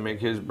to make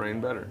his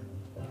brain better.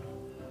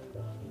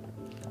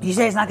 You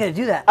say he's not going to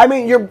do that. I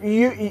mean,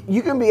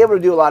 you can be able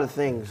to do a lot of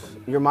things.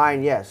 Your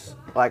mind, yes.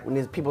 Like when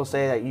these people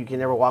say that you can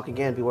never walk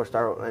again, people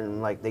start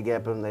and like they get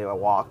up and they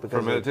walk because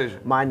For meditation.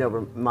 Mind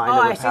over mind Oh,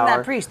 over I seen power,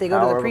 that priest. They go to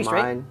power the over priest,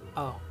 right? mind.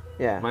 Oh,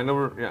 Yeah. Mind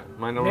over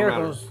matter.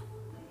 miracles.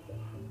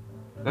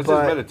 That's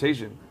But- just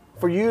meditation.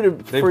 For you to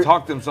They've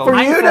talked themselves. for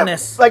you to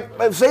Mindfulness. like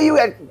say you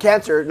had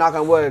cancer, knock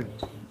on wood.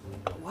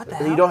 What the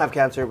You hell? don't have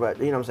cancer, but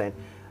you know what I'm saying.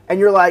 And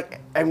you're like,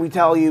 and we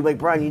tell you like,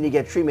 Brian, you need to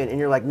get treatment, and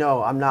you're like,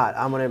 no, I'm not.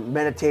 I'm gonna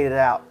meditate it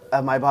out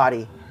of my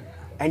body,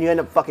 and you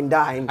end up fucking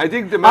dying. I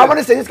think I'm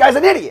gonna say this guy's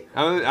an idiot.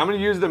 I'm gonna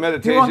use the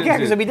meditation. You won't care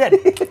because he'll be dead.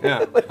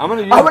 Yeah, I'm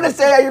gonna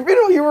say at your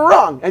funeral you were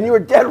wrong, and you were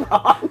dead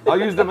wrong. I'll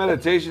use the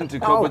meditation to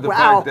cope with the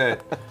fact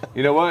that,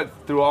 you know what,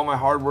 through all my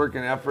hard work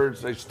and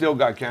efforts, I still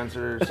got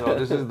cancer. So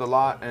this is the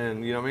lot,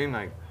 and you know what I mean?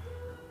 Like,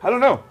 I don't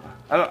know.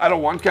 I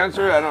don't want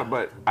cancer.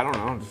 But I don't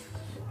know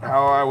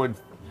how I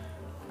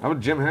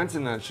would Jim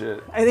Henson that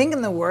shit. I think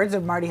in the words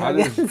of Marty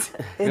Huggins, you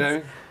know what I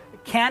mean?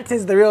 can't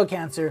is the real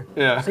cancer.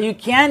 Yeah. So you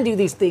can do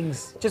these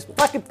things. Just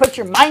fucking put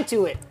your mind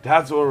to it.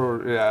 That's what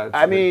we're, yeah.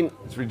 I mean,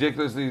 it's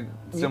ridiculously You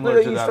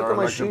similar to you that stuck on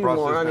my election shoe process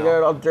more, and you now. got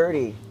it all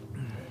dirty.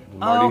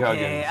 Marty Okay,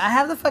 Huggins. I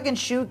have the fucking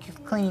shoe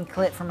cleaning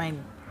kit for my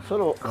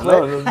Little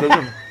No, those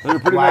are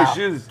pretty nice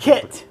shoes.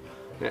 kit.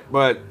 Yeah,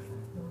 but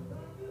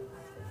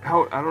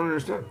how? I don't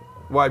understand.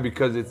 Why?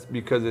 Because it's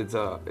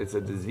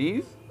a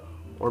disease,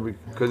 or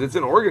because it's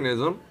an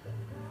organism.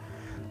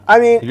 I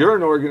mean, You're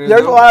an organism.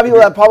 there's a lot of people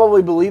that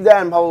probably believe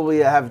that and probably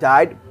have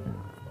died.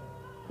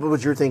 What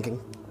was your thinking?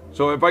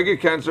 So if I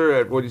get cancer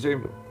at, what do you say?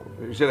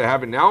 You said I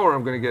have it now, or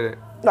I'm gonna get it?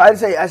 No, I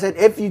said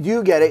if you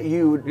do get it,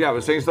 you would. Yeah,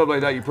 but saying stuff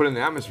like that, you put it in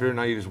the atmosphere,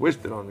 now you just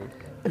wished it on me.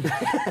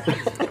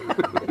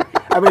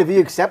 I mean, if you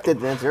accept it,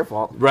 then it's your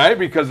fault. Right?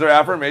 Because they're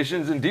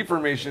affirmations and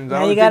deformations. I Now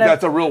don't you think gotta-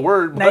 that's a real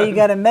word. Now you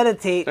gotta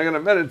meditate. I'm gonna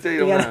meditate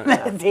You on gotta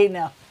that. meditate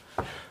now.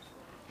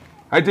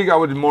 I think I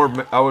would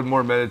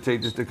more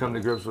meditate just to come to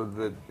grips with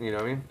the, you know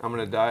what I mean? I'm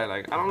gonna die.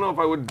 Like, I don't know if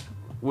I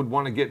would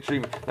want to get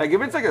treatment. Like, if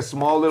it's like a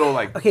small little,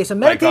 like, Okay, so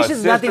like a meditation is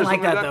cyst nothing or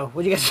like something that, though.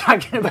 What are you guys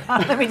talking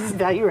about? Let me just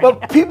tell you right now.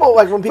 But people,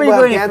 like when people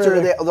Before have you go any cancer,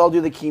 further. they'll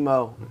do the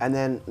chemo, and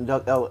then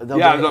they'll yeah,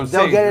 get, I'm they'll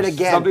saying, get it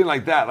again. something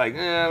like that. Like, I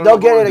don't know They'll if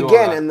I get wanna it do all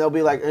again, that. and they'll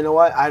be like, you know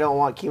what? I don't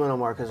want chemo no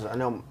more because I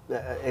know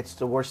it's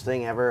the worst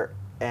thing ever,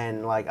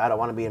 and like I don't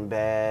want to be in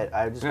bed.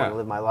 I just want Yeah. to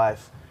live my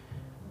life.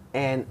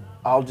 And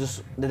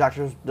the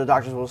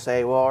doctors will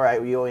say, well, all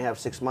right, you only have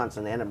 6 months,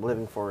 and they end up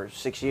living for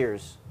 6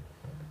 years.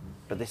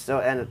 But they still,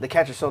 and the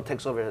cancer still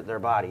takes over their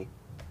body.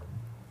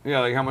 Yeah,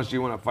 like how much do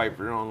you want to fight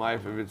for your own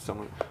life if it's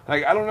someone,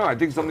 like, I don't know, I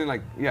think something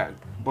like, yeah,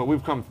 but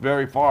we've come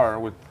very far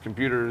with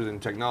computers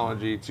and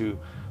technology to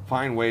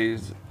find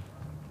ways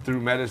through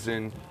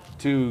medicine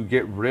to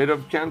get rid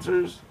of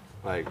cancers,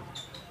 like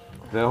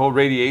the whole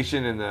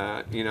radiation and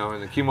the, you know,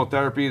 and the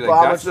chemotherapy, like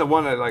Well, that's the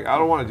one that, like, I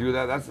don't want to do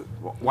that. That's,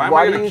 why am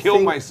Why I do going you to kill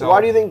think- myself?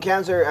 Why do you think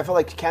cancer? I feel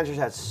like cancer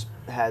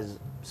has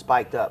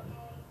spiked up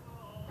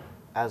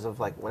as of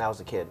like when I was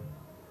a kid.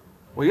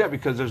 Well, yeah,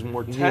 because there's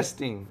more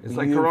testing. It's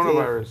like You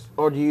coronavirus. think-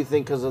 or do you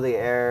think because of the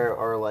air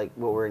or like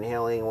what we're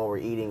inhaling, what we're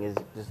eating is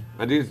just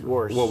I think it's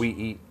worse? what we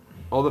eat.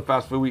 All the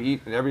fast food we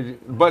eat and everything.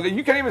 But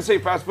you can't even say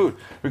fast food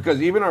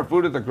because even our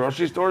food at the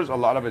grocery stores, a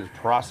lot of it is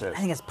processed. I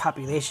think it's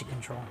population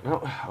control.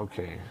 No,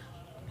 okay.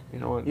 You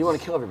know what? You want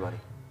to kill everybody.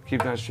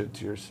 Keep that shit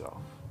to yourself.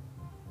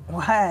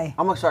 Why?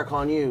 I'm gonna start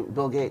calling you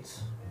Bill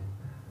Gates.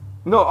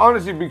 No,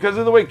 honestly, because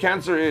of the way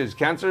cancer is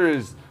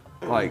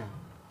like,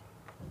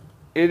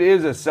 it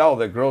is a cell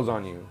that grows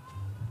on you,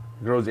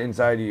 grows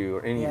inside you,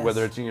 or Yes.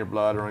 whether it's in your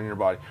blood or in your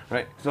body,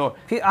 right? So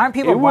Aren't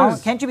people it born?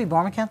 was- Can't you be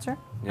born with cancer?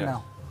 Yes.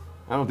 No.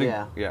 I don't think.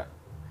 Yeah. Yeah.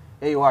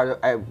 Yeah, you are.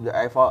 I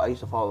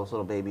used to follow this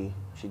little baby.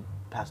 She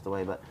passed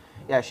away, but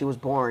yeah, she was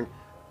born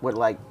with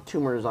like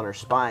tumors on her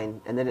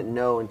spine, and they didn't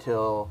know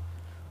until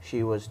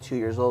she was 2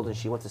 years old, and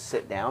she went to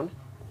sit down,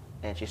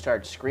 and she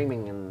started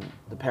screaming, and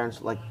the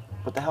parents like,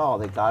 what the hell?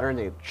 They got her and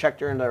they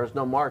checked her, and there was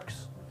no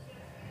marks,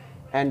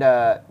 and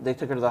they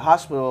took her to the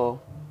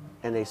hospital,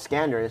 and they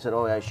scanned her, and they said,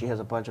 oh yeah, she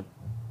has a bunch of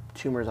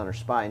tumors on her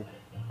spine.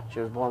 She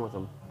was born with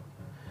them.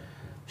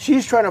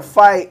 She's trying to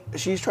fight.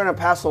 She's trying to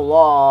pass a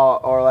law,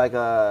 or like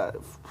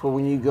for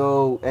when you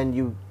go and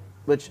you,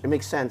 which it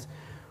makes sense,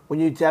 when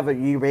you have a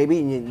your baby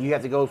and you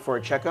have to go for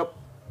a checkup,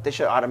 they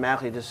should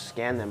automatically just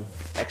scan them,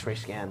 X-ray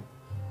scan,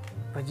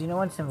 But do you know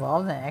what's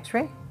involved in an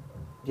X-ray?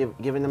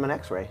 giving them an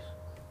X-ray.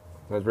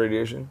 That's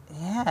radiation.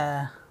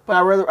 Yeah. But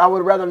I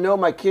would rather know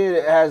my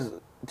kid has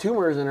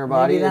tumors in her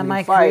body. Maybe that and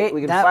might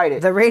we can fight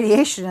it. The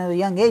radiation at a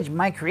young age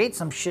might create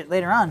some shit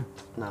later on.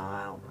 No,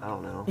 I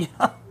don't know.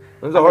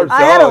 That's a hard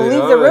I had to sell, you leave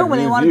know? the room Like, when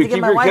they do wanted you to get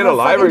keep my your wife kid a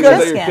alive, or fucking is that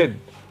chest your scan. kid?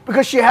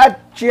 Because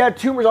she had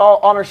tumors all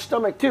on her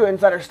stomach too,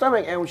 inside her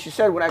stomach, and when she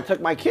said when I took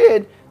my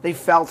kid, they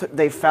felt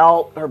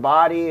her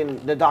body, and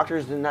the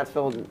doctors did not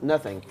feel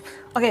nothing.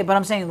 Okay, but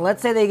I'm saying,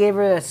 let's say they gave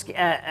her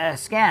a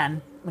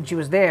scan when she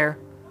was there,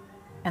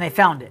 and they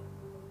found it.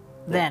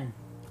 Then,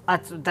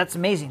 that's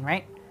amazing,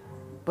 right?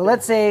 But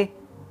let's say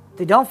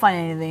they don't find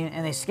anything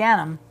and they scan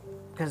them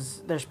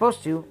because they're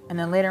supposed to, and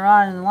then later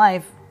on in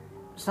life,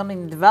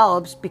 something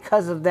develops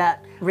because of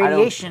that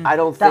radiation. I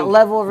don't that think,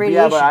 level of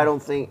radiation. Yeah, but I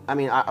don't think. I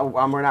mean,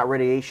 we're not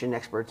radiation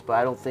experts, but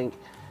I don't think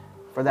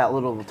for that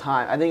little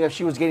time. I think if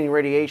she was getting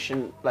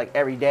radiation like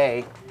every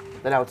day,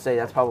 then I would say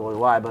that's probably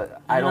why.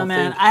 But I don't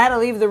man. think. I had to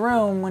leave the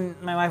room when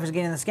my wife was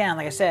getting the scan.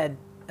 Like I said,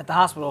 at the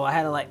hospital, I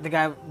had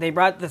to they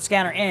brought the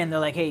scanner in. They're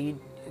like, hey, you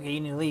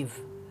need to leave.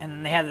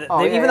 And they had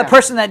even the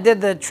person that did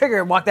the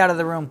trigger walked out of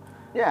the room.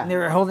 Yeah. And they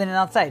were holding it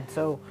outside.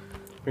 So,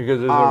 Because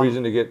there's no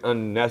reason to get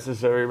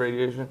unnecessary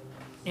radiation.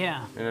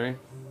 yeah. You know what I mean?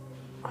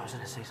 I was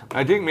gonna say something.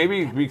 I think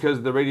maybe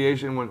because the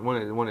radiation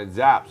when it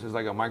zaps is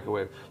like a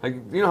microwave. Like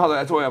you know how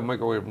that's why a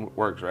microwave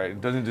works, right?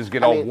 It doesn't just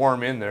get all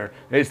warm in there.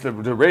 It's the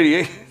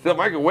radiation, the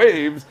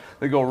microwaves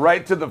that go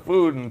right to the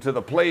food and to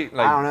the plate.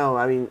 Like I don't know.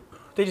 I mean,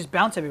 They just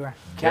bounce everywhere.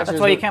 cancer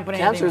That's why you can't put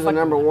anything. Cancer is the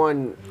number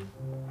one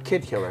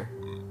kid killer.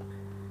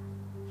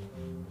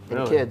 In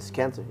Really? kids,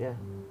 cancer. Yeah.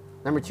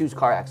 Number 2 is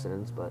car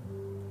accidents,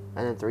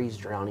 and then 3 is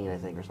drowning, I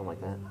think, or something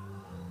like that.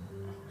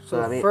 So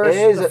I mean,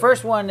 The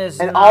first one is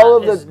and not, all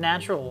of is the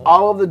natural.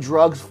 all of the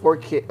drugs for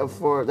they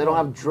don't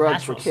have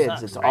drugs for Natural kids.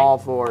 sucks, It's right? all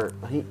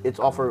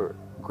for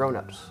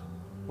grown-ups.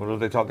 what if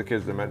they taught the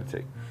kids to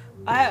meditate?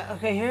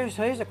 Okay,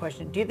 here's a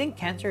question. Do you think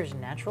cancer is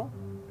natural?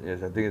 Yes,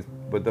 I think it's.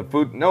 But the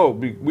food, no,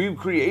 we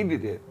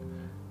created it.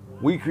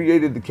 We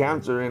created the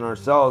cancer in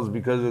ourselves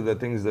because of the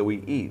things that we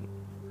eat.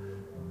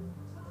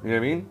 You know what I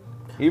mean?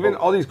 Even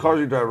all these cars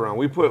we drive around,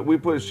 we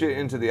put shit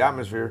into the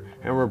atmosphere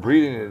and we're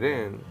breathing it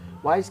in.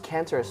 Why is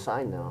cancer a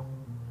sign though?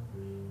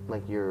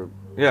 Like you're.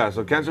 Yeah,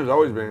 so cancer's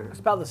always been. It's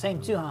about the same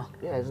too, huh?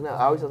 Yeah, isn't that?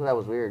 I always thought that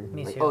was weird.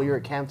 Me Like, too. oh, you're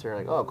a cancer.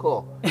 Like, oh,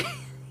 cool.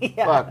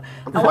 Yeah. Fuck.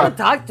 I want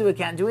to talk to a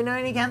cancer. Do we know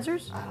any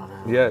cancers?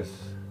 Yes.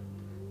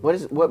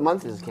 What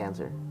month is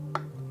cancer?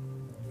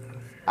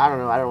 I don't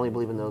know. I don't really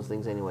believe in those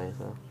things anyway.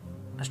 So.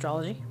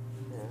 Astrology?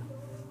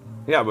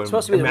 Yeah, but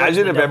supposed to be the works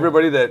imagine of if the devil.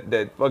 everybody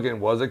that fucking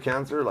was a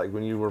cancer, like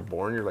when you were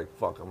born, you're like,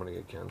 fuck, I'm gonna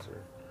get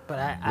cancer. But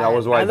That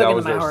was why I look that into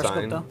was my their horoscope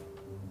sign. though.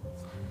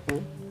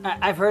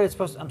 I've heard it's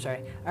supposed to, I'm sorry.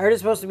 I heard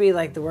it's supposed to be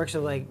like the works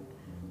of like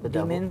The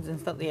devil. demons and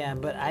stuff. Yeah,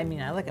 but I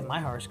mean, I look at my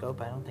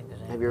horoscope. I don't think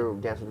there's Have any. you ever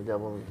danced with the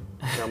devil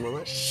and done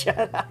with it?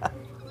 Shut up.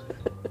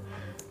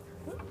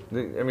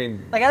 I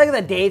mean, Like I look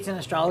at the dates and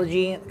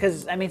astrology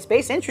because I mean,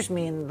 space interests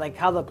me and like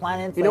how the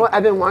planets. You know what?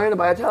 I've been wanting to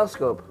buy a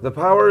telescope. the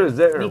power is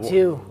there. Me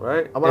too.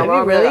 Right? I want Have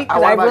you really?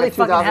 'Cause I to buy really a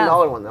fucking have.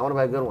 $2,000 one. I want to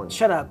buy a good one.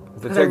 Shut up.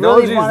 The 'Cause I really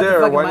technology's wanted to there.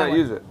 fucking Why buy not one.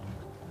 use it?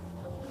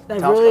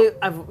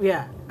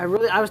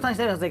 I was telling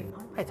Steph, I was like, I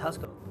want to buy a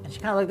telescope, and she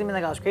kind of looked at me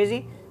like I was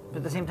crazy, but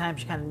at the same time,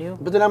 she kind of knew.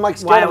 But then I'm like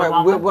Why scared. I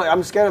would want one?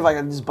 I'm scared if I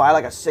can just buy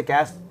like a sick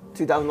ass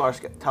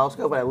 $2,000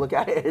 telescope and I look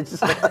at it. It's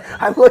just like,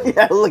 I'm looking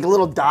at it like a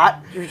little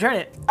dot. You return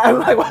it. I'm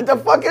like, what the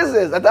fuck is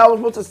this? I thought I was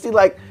supposed to see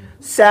like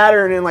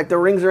Saturn and like the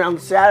rings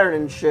around Saturn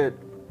and shit.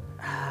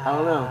 I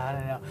don't know. I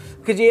don't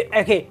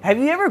know. Have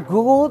you ever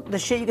Googled the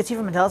shit you could see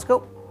from a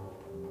telescope?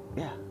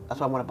 Yeah, that's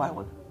why I want to buy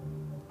one.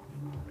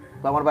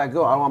 But I want to buy a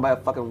go. I don't want to buy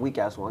a fucking weak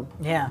ass one.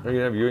 Yeah. Are you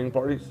gonna have viewing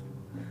parties?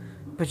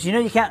 But you know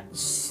you can't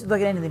look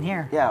at anything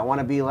here. Yeah, I want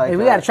to be like. Hey,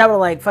 we gotta travel to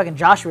like fucking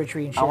Joshua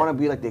Tree and shit. I want to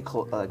be like the.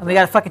 And we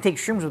gotta fucking take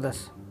shrooms with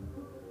us.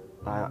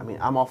 I mean,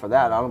 I'm all for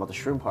that. I don't know about the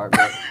shroom part,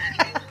 but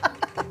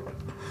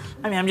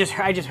I mean, I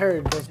just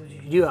heard that's what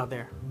you do out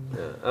there. I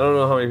don't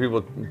know how many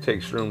people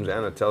take shrooms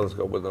and a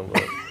telescope with them.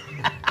 But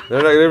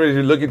they're like,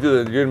 you're looking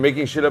through you're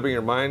making shit up in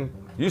your mind.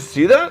 You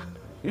see that?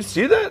 You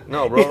see that?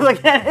 No, bro. You're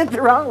looking at it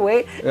the wrong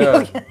way. Yeah. You're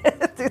looking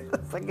at it through the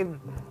fucking.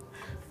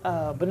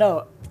 But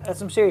no, that's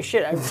some serious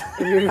shit. If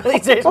you're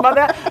really serious about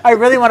that, I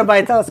really want to buy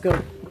a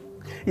telescope.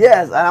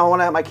 yes, and I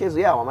want to have my kids.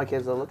 Yeah, I want my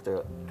kids to look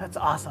through it. That's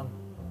awesome.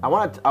 We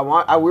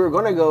were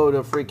gonna go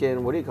to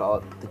freaking what do you call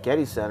it, the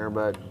Getty Center,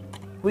 but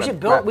We should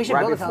build a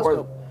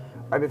telescope.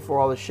 Right before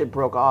all this shit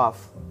broke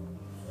off.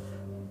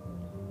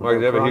 Like,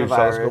 they have a huge Coronavirus.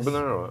 telescope in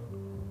there or what?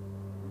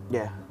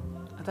 Yeah.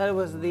 I thought it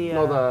was the.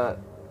 No, the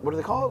what do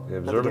they call it?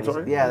 The Not Getty observatory?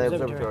 Center. Yeah, the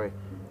Observatory. observatory.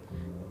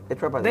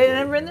 It's right by the. They Getty.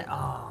 never been there.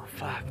 Oh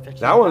fuck.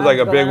 That one's like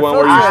a big one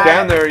where you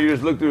stand there and you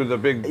just look through the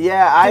big.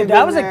 Yeah, Dude,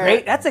 that was a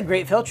great. That's a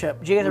great field trip.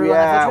 Did you guys ever go on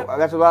that Yeah, field trip?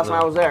 that's the last time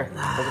I was there. It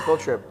was a field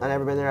trip. I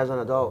never been there as an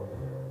adult.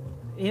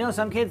 You know,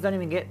 some kids don't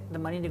even get the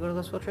money to go to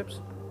those field trips.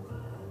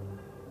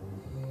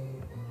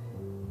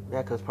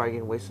 Yeah, because probably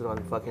getting wasted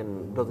on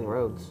fucking building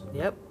roads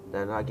Yep. that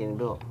are not getting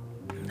built.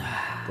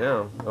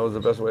 Yeah, that was the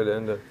best way to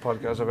end a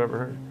podcast I've ever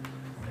heard.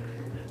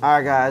 All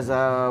right, guys,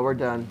 we're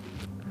done.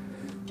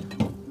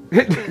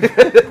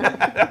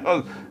 that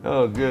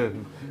was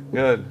good.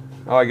 Good.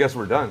 Oh, I guess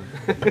we're done.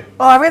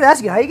 Oh, I forgot to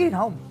ask you, how are you getting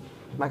home?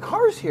 My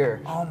car's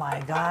here. Oh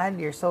my God,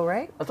 you're so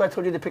right. That's why I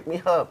told you to pick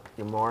me up,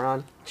 you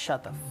moron.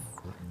 Shut the.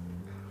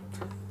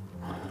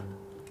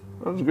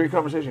 That was a great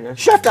conversation, guys.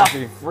 Shut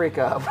the freak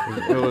up.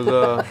 It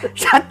was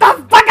Shut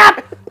the fuck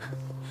up!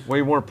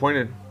 way more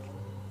pointed.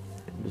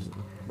 Just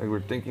like we're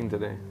thinking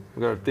today.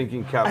 We got our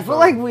thinking caps I feel on.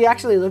 like we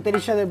actually looked at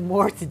each other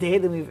more today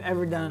than we've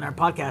ever done in our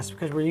podcast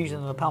because we're using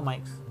the lapel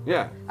mics.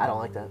 Yeah, I don't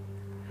like that.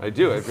 I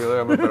do. I feel like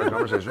I'm a better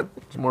conversation.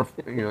 It's more,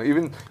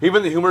 even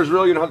the humor is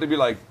real. You don't have to be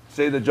like,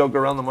 say the joke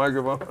around the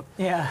microphone.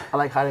 Yeah. I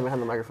like hiding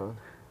behind the microphone.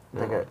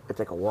 It's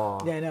like a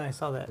wall. Yeah, I know, I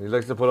saw that. He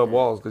likes to put up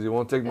walls because he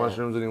won't take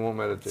mushrooms and he won't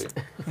meditate.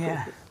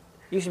 Yeah.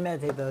 You should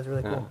meditate though, it's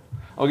really cool.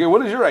 Okay,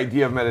 what is your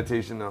idea of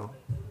meditation though?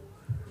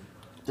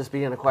 Just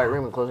being in a quiet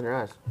room and closing your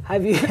eyes.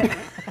 Have you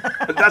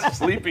That's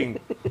sleeping.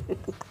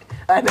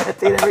 I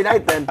meditate every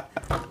night then.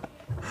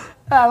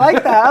 I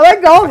like that. I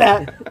like all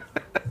that.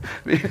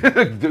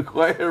 The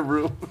quiet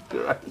room with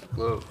your eyes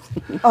closed.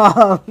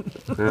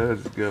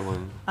 That's a good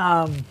one.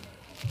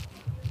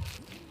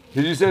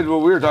 Did you say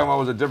what we were talking about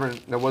was a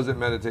different, that wasn't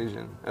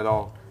meditation at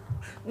all?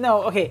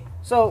 No, okay.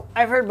 So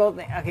I've heard both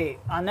things. Okay,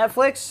 on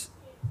Netflix,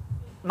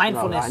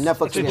 mindfulness.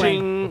 Netflix again.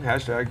 Cha-ching.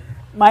 Hashtag.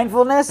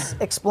 Mindfulness,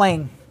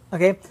 explain.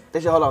 Okay, They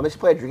should hold on. They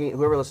should play a drinking.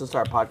 Whoever listens to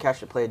our podcast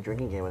should play a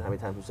drinking game with how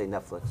many times we say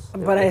Netflix.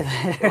 but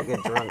They'll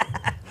get drunk.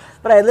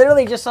 But I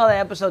literally just saw the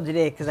episode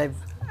today because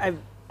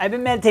I've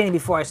been meditating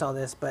before I saw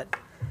this, but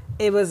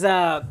it was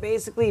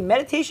basically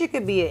meditation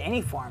could be in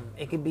any form.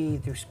 It could be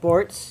through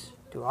sports,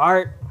 through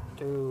art,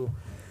 through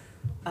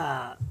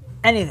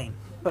anything.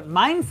 But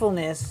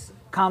mindfulness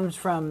comes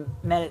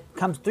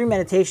through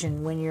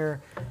meditation when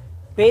you're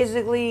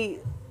basically.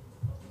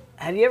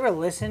 Have you ever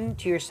listened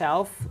to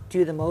yourself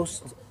do the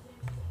most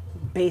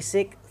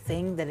basic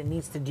thing that it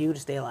needs to do to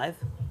stay alive?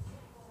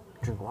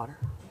 Drink water.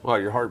 Well,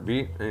 your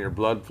heartbeat and your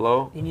blood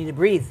flow. You need to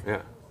breathe.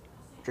 Yeah.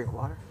 Drink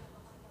water.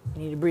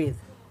 You need to breathe.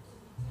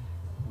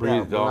 Breathe,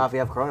 Well, now if dog. you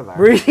have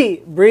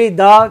coronavirus. Breathe,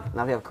 dog.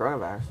 Now if you have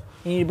coronavirus.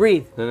 You need to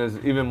breathe. Then it's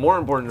even more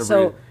important to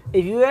So breathe.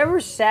 if you ever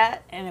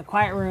sat in a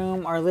quiet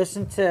room or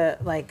listened to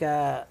like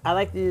I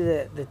like to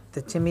do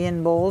the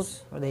Timian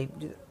bowls where they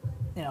do,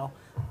 you know.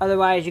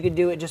 Otherwise, you could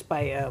do it just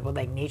by with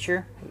like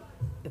nature.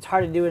 It's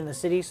hard to do it in the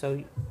city,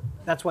 so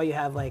that's why you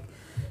have like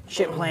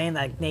shit playing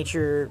like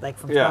nature, like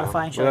from Yeah.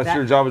 Spotify and shit Well, like that's that.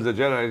 your job as a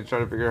Jedi to try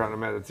to figure out how to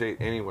meditate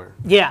anywhere.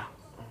 Yeah,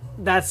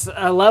 that's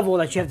a level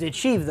that you have to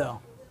achieve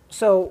though.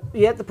 So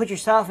you have to put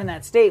yourself in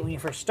that state when you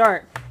first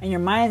start, and your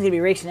mind's gonna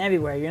be racing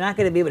everywhere. You're not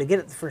gonna be able to get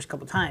it the first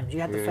couple times.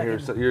 You have to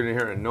You're gonna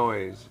hear a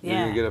noise. You're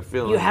gonna get a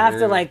feeling. You have You're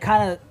to gonna- like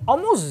kind of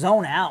almost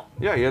zone out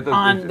Yeah, you have to.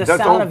 on the that's the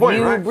sound whole of point,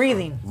 you right?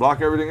 breathing.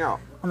 Block everything out.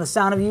 On the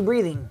sound of you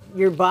breathing.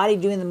 Your body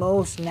doing the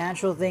most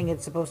natural thing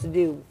it's supposed to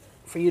do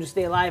for you to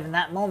stay alive in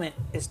that moment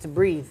is to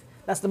breathe.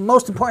 That's the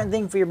most important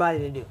thing for your body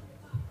to do.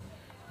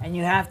 And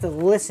you have to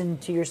listen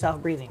to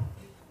yourself breathing.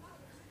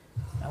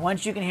 And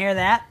once you can hear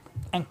that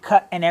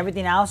and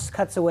everything else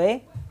cuts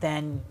away,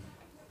 then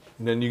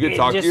Then you can it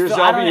talk to just feel- I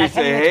yourself don't- and I you can't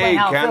say, even explain "Hey,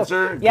 how it feels."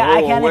 cancer, Yeah, go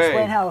I can't away.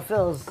 explain how it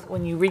feels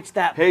when you reach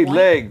that Hey, point. It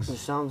legs.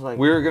 sounds like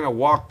We're gonna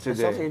walk it sounds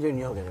like today. you're doing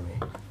yoga to me.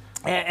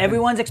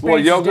 Everyone's Well,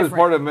 experience is yoga is different.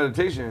 part of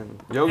meditation.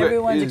 Yoga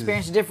Everyone's is.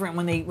 experience is different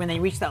when they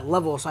reach that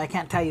level, so I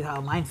can't tell you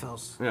how mine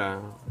feels. Yeah.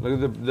 Look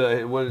at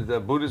the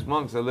Buddhist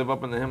monks that live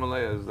up in the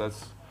Himalayas.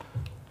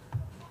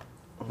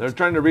 They're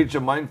trying to reach a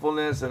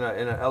mindfulness and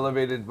an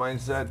elevated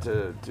mindset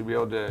to be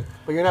able to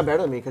But you're not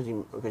better than me because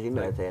you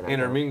meditate. and I don't.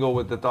 intermingle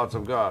with the thoughts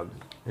of God.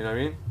 You know what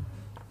I mean?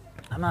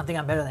 I'm not thinking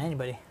I'm better than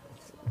anybody.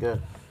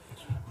 Good.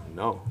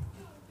 No.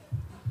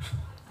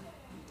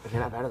 But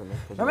you're not better than me.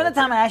 'cause you Remember the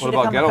time I asked you What to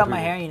about come and ghetto cut my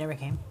people? hair and you never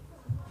came?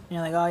 And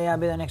you're like, oh yeah, I'll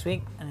be there next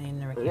week, and then you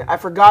never came. Yeah, I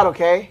forgot.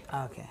 Okay.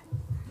 Oh, okay.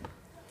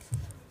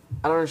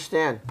 I don't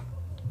understand.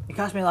 It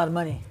cost me a lot of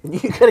money. You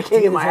could have came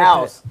get to my this haircut.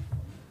 house.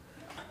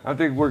 I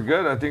think we're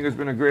good. I think it's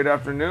been a great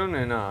afternoon,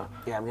 and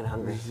Yeah, I'm getting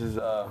hungry. this is,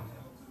 it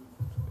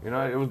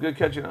was good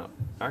catching up.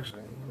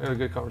 Actually, we had a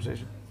good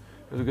conversation.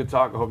 It was a good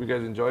talk. I hope you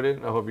guys enjoyed it.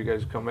 I hope you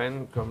guys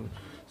come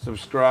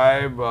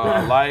subscribe,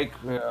 like,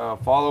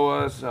 follow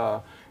us.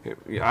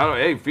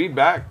 Hey,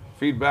 feedback.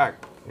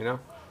 You know,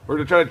 we're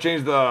gonna try to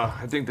change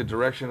the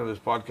direction of this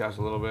podcast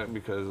a little bit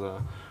because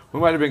we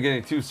might have been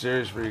getting too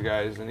serious for you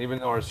guys. And even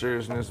though our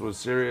seriousness was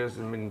serious,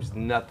 it means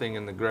nothing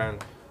in the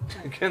grand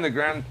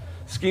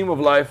scheme of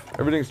life.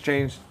 Everything's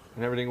changed,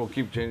 and everything will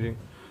keep changing.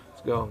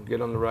 Let's go.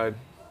 Get on the ride.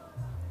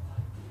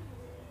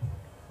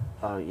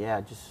 Oh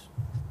yeah, just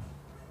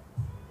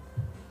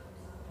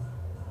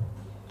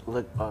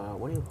look.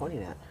 What are you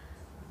pointing at?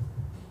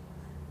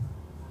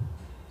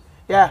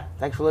 Yeah,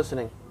 thanks for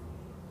listening.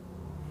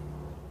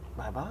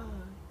 Bye bye.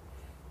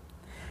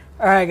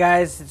 All right,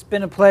 guys, it's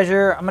been a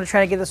pleasure. I'm gonna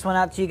try to get this one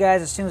out to you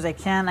guys as soon as I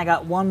can. I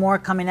got one more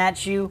coming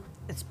at you.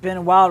 It's been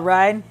a wild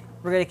ride.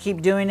 We're gonna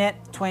keep doing it.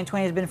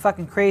 2020 has been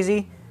fucking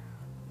crazy.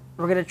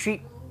 We're gonna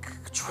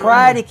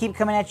try to keep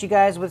coming at you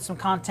guys with some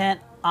content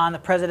on the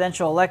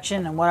presidential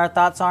election and what our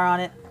thoughts are on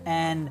it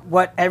and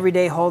what every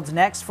day holds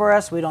next for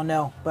us. We don't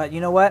know, but you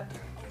know what?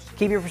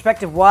 Keep your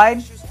perspective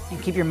wide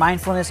and keep your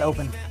mindfulness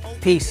open.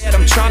 Peace.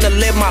 I'm trying to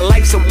live my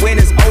life so when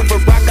it's over,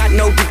 I got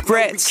no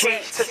regrets.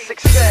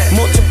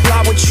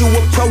 Multiply what you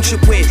approach it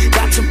with.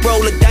 Got to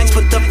roll the dice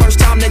for the first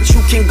time that you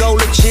can go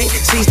legit.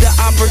 Seize the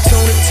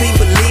opportunity,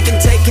 believe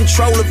and take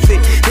control of it.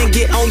 Then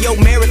get on your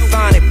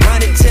marathon and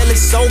run it till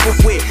it's over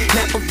with.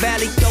 Napa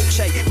Valley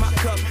Dolce, my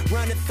cup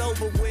runneth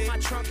over with. My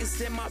trunk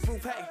is in my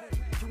roof, hey,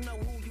 you know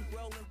who you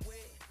rolling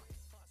with.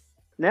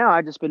 Now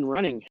I've just been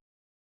running.